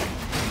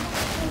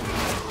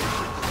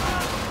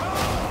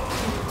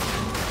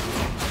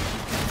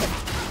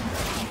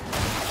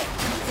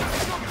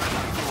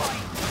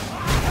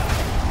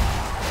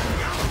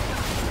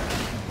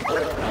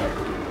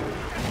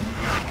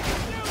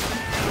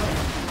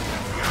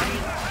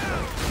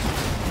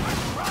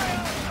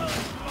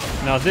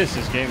 Now this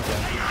is gameplay.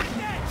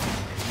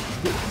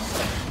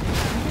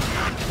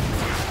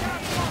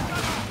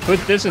 Put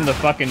this in the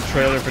fucking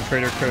trailer for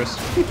Trader Curse.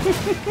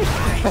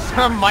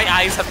 My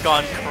eyes have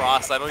gone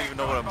cross. I don't even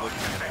know what I'm looking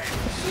at.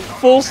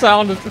 Full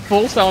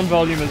sound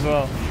volume as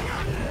well.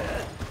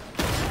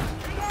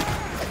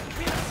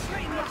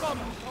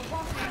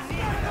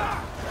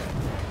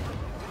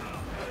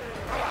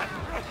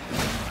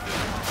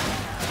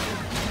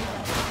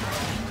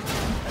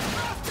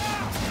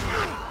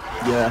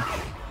 Yeah.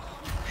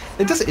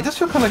 It does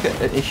feel kind of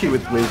like an issue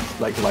with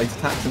like light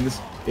attacks in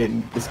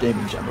this game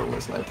in general.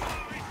 It's like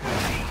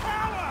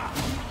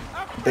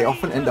they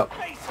often end up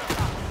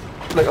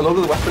like a lot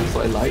of the weapons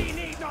that I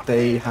like,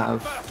 they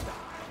have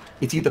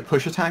it's either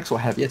push attacks or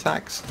heavy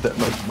attacks that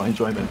most of my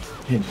enjoyment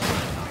hinges on.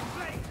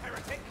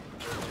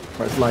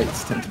 Whereas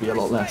lights tend to be a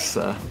lot less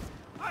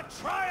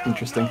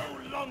interesting.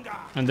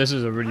 And this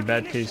is a really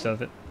bad case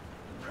of it.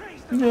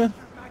 Yeah.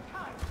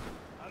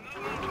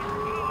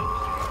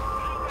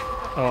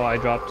 Oh, I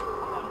dropped.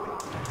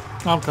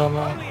 I'm coming.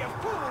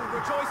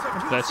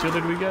 What plasteel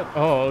did we get?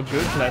 Oh,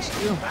 good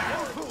plasteel.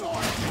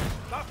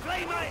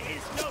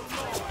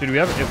 Dude,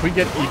 if we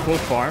get equal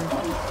farm,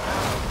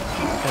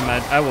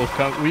 I will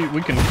come.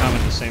 We can come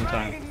at the same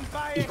time.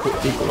 Equal.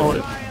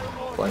 Oh,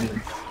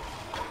 Fine.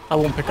 I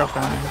won't pick up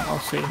anything. I'll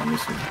see. Let me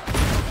see.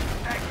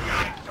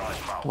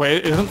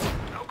 Wait,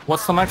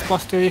 what's the max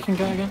plus 2 you can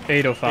get again?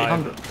 805.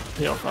 800.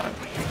 805.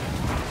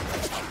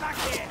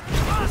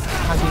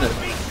 How do you know?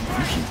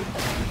 You cheated.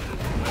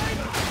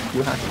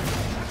 You hacked.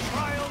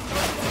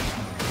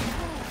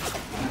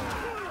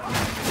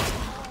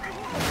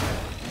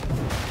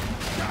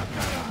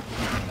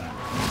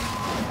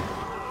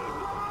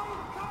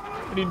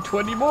 I need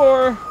 20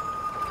 more.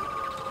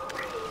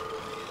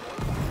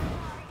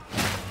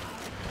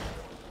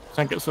 I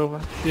think it's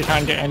over. You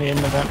can't get any in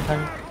the vent thing.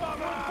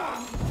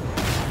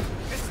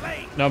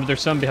 No, but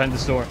there's some behind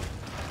this door.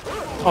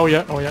 Oh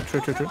yeah,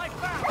 true.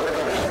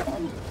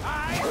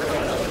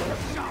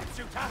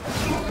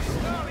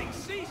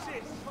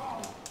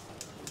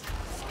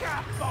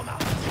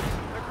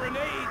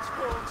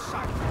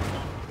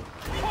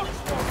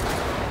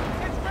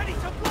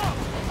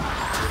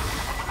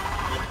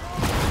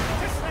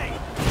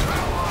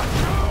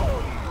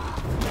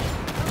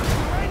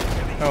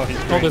 Oh, he's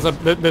Oh,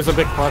 green. there's a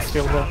big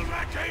plasteel there.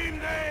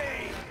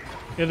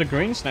 Yeah, the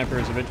green sniper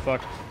is a bit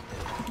fucked.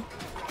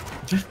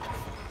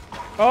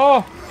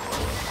 Oh!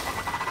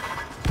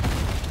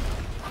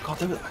 God,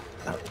 there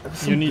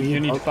was You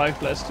need 5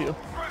 plasteel.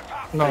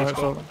 No, it's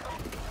over.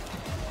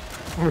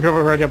 We're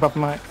already above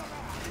max.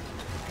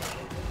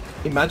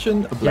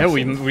 Imagine a Yeah,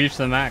 we blessing. reached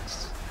the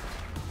max.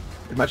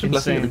 Imagine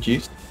blessing Insane.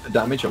 reduced the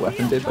damage a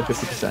weapon did by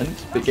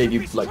 50%, but gave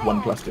you like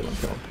 1 plasteel on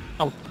kill.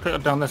 I'll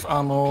put down this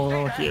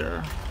ammo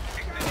here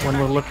when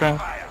we're looking.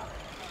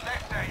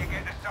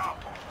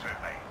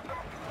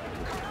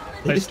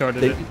 They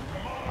started it.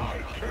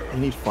 They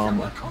need farm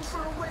weapons.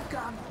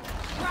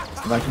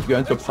 Imagine if you go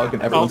into a pug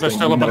and Oh, everyone's there's doing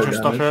still a no bunch of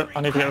stuff damage. here.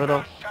 I need to get rid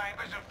of.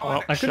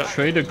 Oh, I could shit.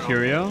 trade a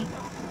curio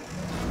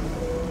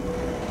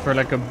for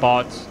like a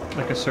bot,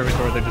 like a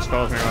servitor that just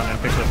follows me around and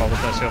picks up all the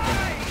classy off him.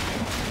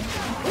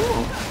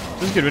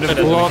 Just get rid of it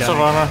as a Lots of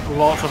mechanic. armor.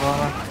 Lots of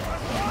armor.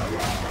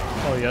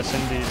 Oh yes,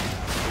 indeed.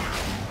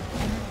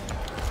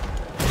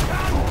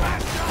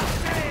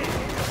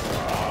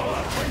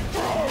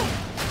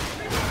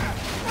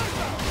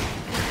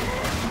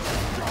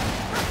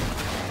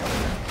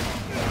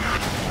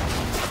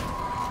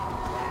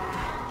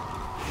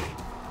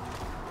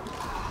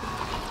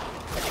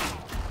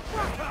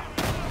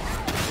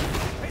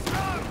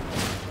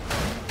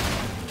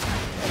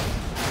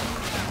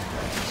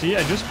 See,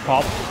 I just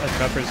popped a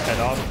trapper's head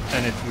off,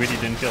 and it really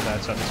didn't feel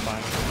that satisfying.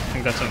 I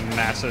think that's a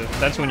massive...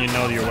 That's when you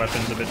know your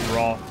weapon's a bit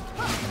raw.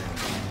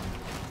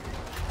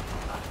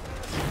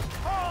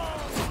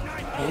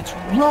 It's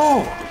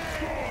raw!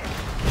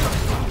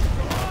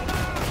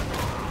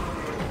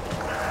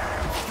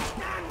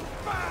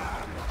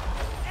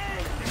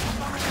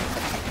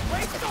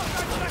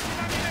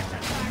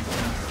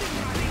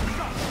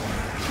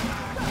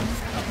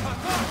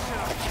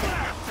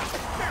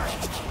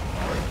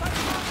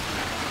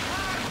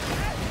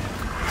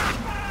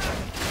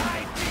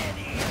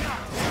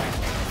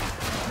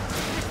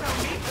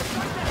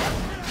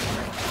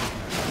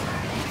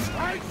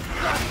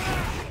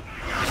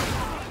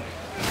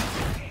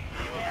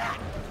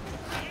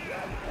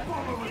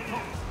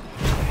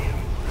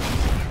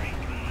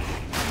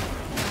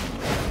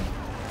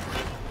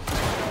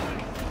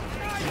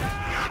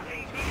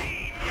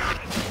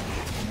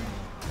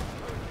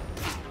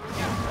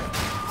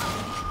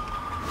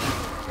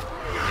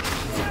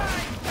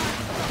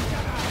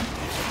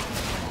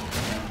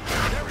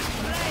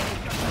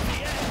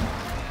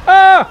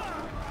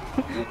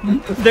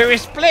 There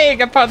is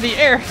plague upon the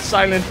air!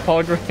 Silent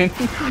Podrin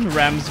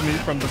rams me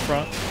from the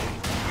front.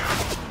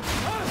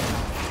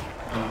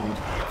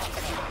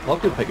 A lot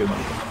of people pay good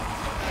money.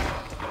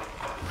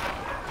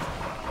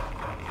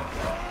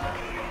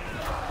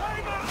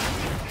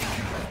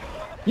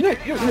 You know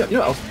what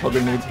else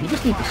Podrin needs? He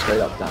just needs to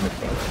straight up damage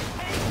first.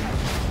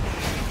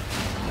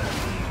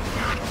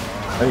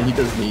 I mean, he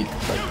does need,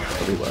 like,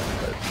 probably work,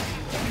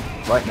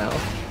 but right now...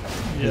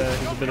 Yeah,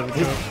 he's a bit of a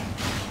joke.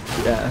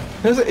 Yeah.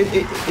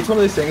 It's one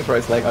of those things where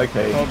it's like,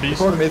 okay, Oh, the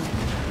beast. problem is,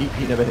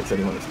 he never hits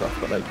anyone and stuff,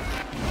 but like...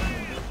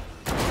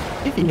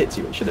 If he hits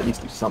you, it should at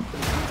least do something.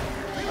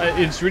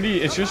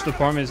 It's just the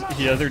problem is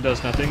he either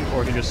does nothing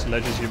or he just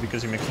ledges you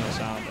because he makes no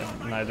sound,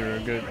 and neither are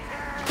good.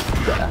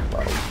 Yeah,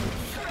 well,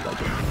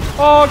 legend.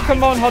 Oh,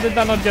 come on, how did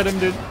that not get him,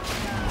 dude?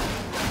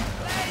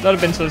 That would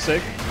have been so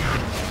sick.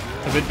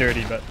 A bit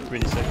dirty, but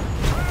really sick.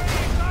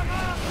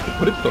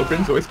 What if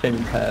Pilgrims always came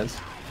in pairs?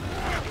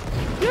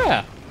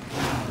 Yeah!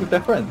 With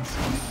their friends?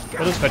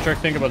 What does Petrarch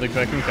think about the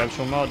vacuum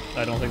capsule mod?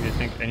 I don't think they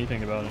think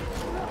anything about it.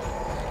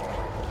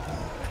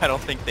 I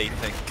don't think they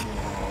think.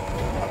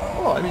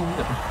 Oh, I mean,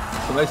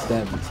 for most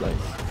them, it's like...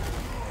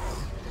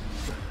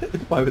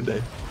 Why would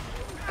they?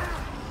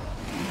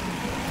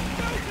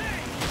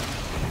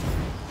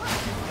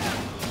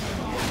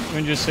 I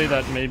mean, just say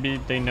that maybe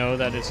they know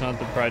that it's not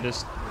the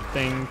brightest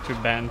thing to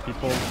ban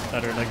people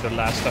that are like the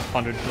last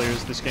 100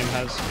 players this game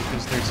has,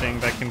 because they're saying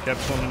vacuum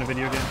capsule in a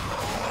video game.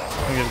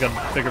 I think they've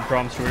got bigger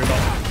problems to worry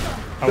about.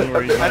 I wouldn't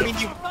worry about I mean,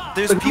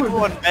 there's people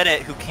on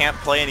Reddit who can't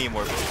play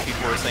anymore because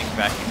people are saying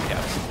vacuum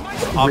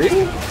capsule.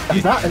 Really?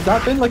 Has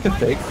that been like a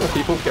thing where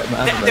people get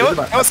mad at Reddit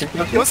about vacuum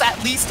There capsules? was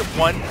at least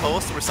one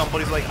post where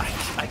somebody's like,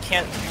 I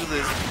can't do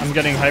this. I'm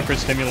getting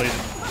hyper-stimulated.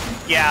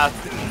 Yeah,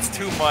 it's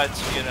too much,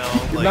 you know.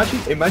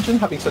 Like, Imagine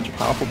having such a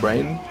powerful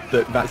brain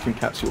that vacuum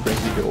capsule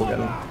brings you to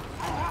orgasm.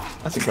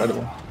 That's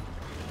incredible.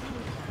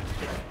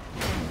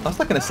 That's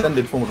like an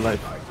ascended form of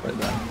life right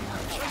there.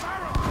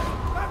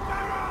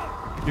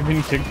 You've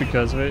been kicked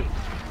because of it?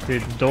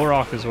 Dude,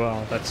 Dorok as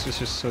well. That's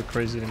just so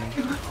crazy to me.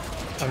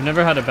 I've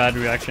never had a bad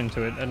reaction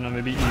to it. I don't know,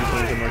 maybe EU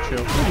players are more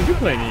chill. You do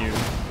play in EU,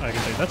 I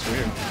can say. That's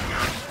weird.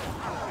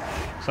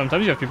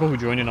 Sometimes you have people who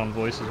join in on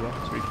voice as well.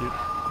 It's really cute.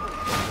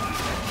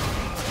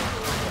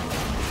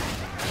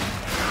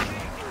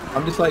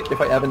 I'm just like, if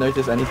I ever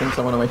notice anything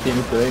someone on my team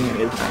is doing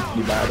and it's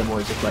actually bad, I'm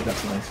always just like,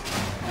 that's nice.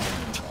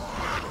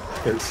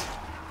 Because,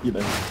 you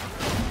know,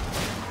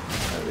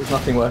 there's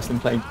nothing worse than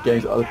playing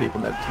games with other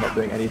people and they're not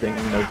doing anything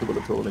notable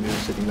at all and you're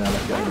just sitting there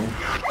like going in.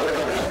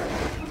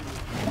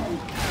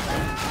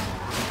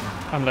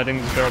 I'm letting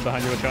this barrel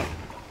behind you, watch out.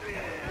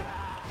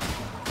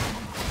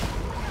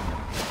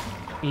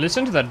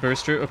 Listen to that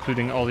burster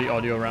occluding all the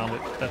audio around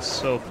it. That's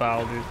so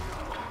foul, dude.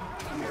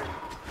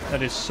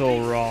 That is so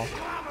raw.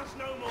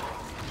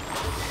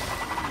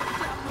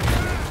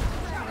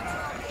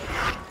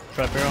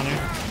 Trap bear on you.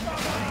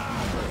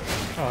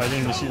 Oh, I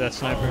didn't even see that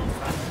sniper.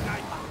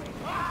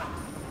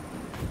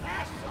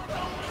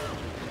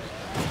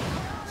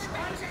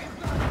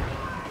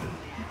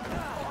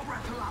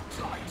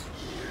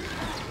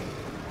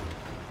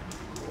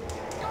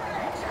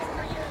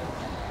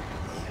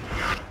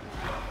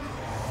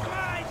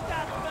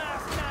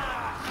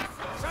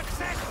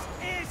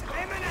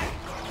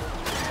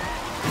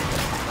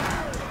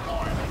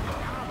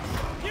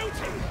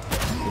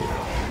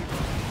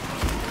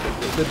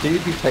 the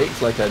dude who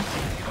takes like a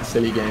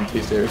silly game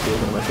too seriously is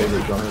one of my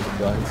favorite genres of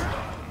guys.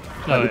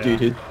 Like the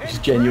dude who's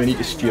genuinely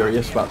just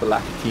furious about the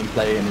lack of team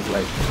play in his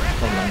like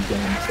online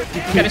games.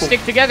 We gotta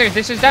stick together.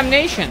 This is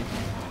damnation.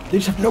 They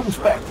just have no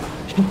respect.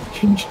 Do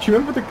you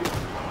remember the?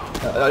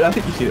 I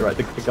think you see it right.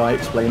 The guy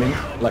explaining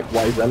like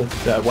why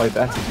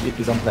Vet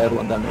is unplayable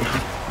on Damnation.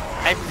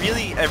 I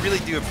really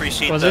do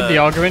appreciate. Was it the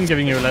Augurin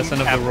giving you a lesson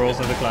of the rules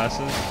of the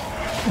classes?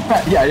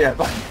 yeah.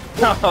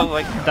 Oh,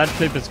 like that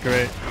clip is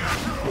great.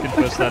 You could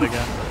post that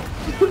again.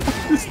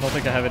 I don't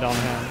think I have it on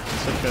hand.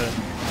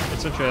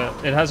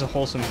 It has a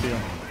wholesome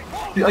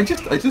feel. I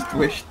just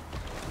wish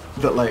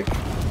that like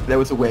there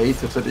was a way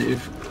to sort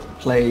of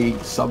play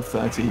sub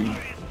 30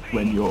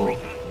 when you're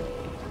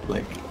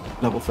like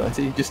level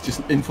 30.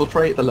 Just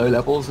infiltrate the low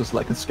levels as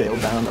like a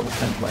scaled down level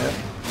 10 player.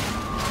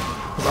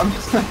 Because I'm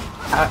just like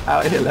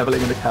out here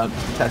leveling an account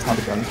just to test how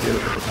the guns feel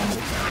at the time.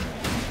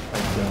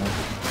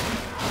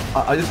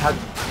 I just had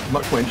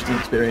much more interesting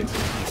experiences.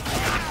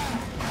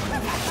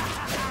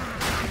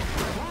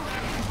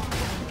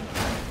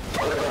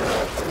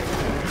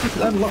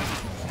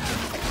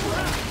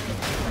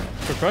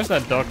 Surprised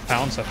that dog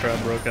pounced after I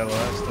broke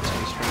LS. That's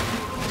pretty strange.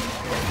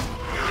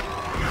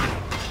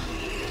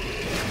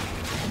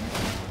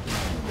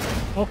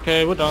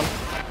 Okay, we're done.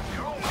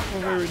 Oh,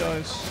 very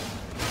nice.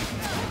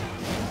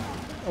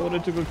 I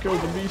wanted to go kill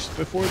the beast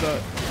before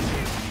that.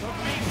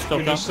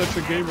 You're just such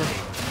a gamer.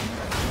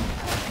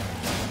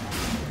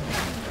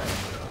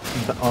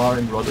 The R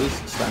in Rodders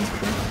stands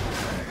for them.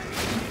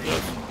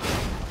 Yes.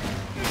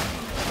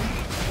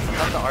 I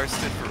thought the R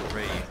stood for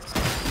raised.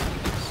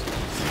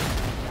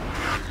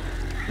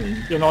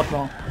 You're not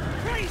wrong.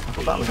 I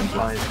thought that was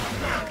implied.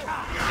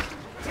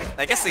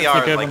 I guess they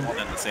are Okay, like then. one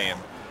and the same.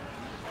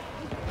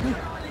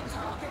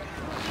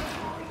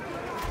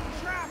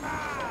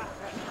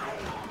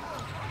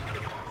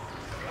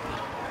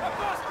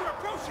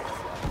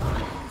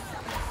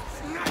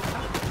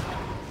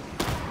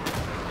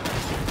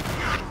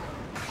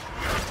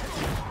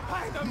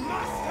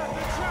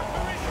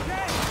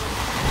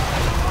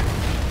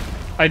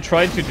 I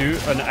tried to do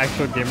an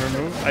actual gamer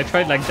move. I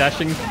tried like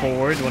dashing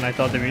forward when I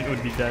thought the meat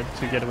would be dead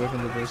to get away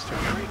from the burster.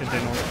 It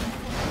didn't work.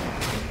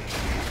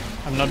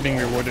 I'm not being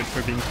rewarded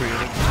for being creative.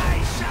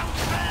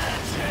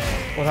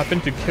 What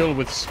happened to kill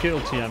with skill,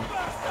 TM?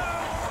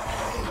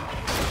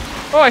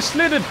 Oh, I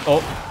slid it! Oh,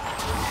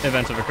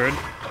 events have occurred.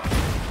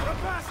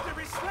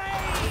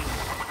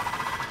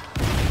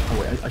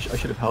 Oh wait, I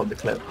should have held the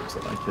clip so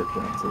that I could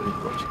so that you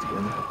could watch it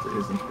again after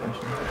his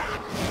integration.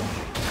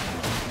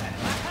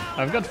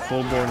 I've got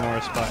full bore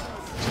Norris back.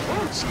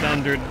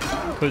 Standard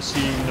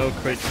pussy, no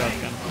crate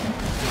shotgun.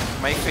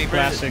 My favorite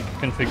Classic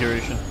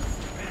configuration.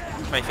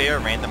 My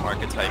favorite random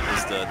archetype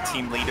is the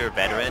team leader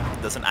veteran.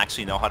 Doesn't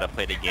actually know how to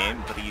play the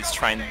game, but he's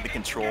trying to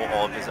control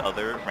all of his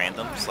other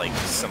randoms, like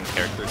some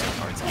characters in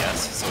RTS,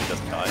 so he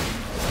doesn't die.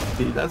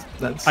 See,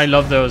 that's. I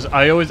love those.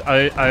 I always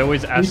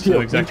ask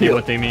them exactly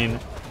what they mean.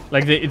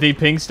 Like they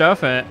ping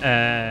stuff,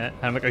 and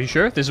I'm like, are you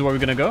sure this is where we're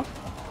gonna go?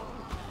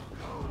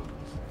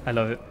 I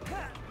love it.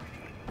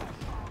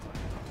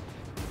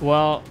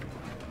 Well,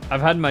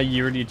 I've had my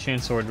yearly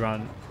chainsword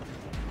run.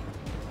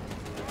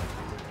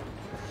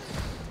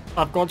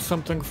 I've got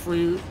something for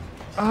you.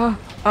 Oh.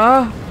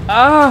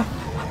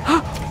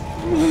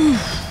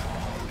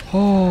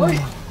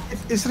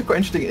 It's sort of quite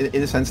interesting in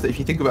the sense that if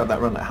you think about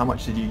that run, like how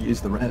much did you use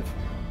the rev?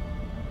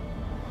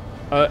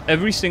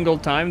 Every single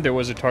time there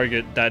was a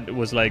target that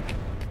was like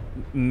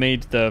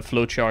made the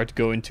flowchart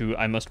go into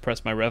I must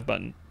press my rev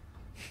button.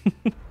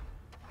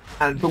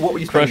 But what were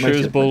you spending Crushers,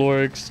 most of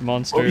bulwarks, What were you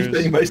monsters.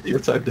 spending most of your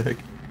time doing?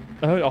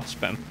 Oh, off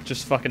spam.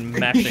 Just fucking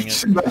mashing it.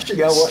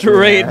 Smashing out what-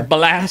 Straight Yeah.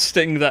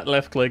 blasting that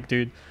left click,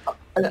 dude.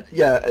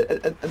 Yeah,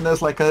 and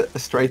there's like a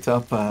straight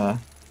up.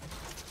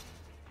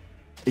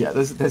 Yeah,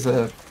 there's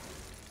a.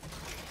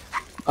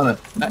 I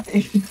don't know.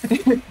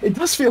 It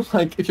does feel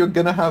like if you're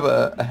gonna have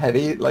a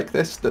heavy like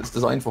this that's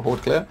designed for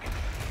horde clear,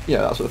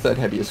 yeah, that's what the third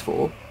heavy is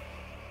for.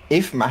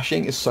 If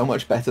mashing is so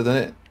much better than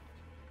it,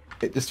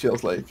 it just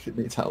feels like it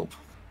needs help.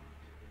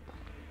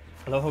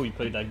 I love how we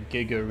played like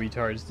giga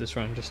retards this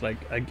run. Just like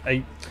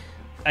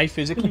I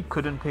physically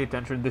couldn't pay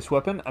attention to this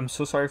weapon. I'm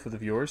so sorry for the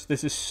viewers.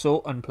 This is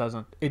so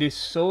unpleasant. It is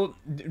so.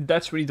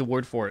 That's really the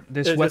word for it.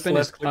 This weapon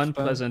is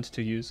unpleasant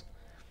to use.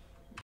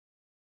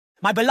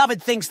 My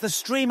beloved thinks the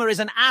streamer is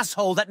an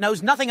asshole that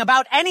knows nothing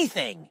about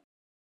anything.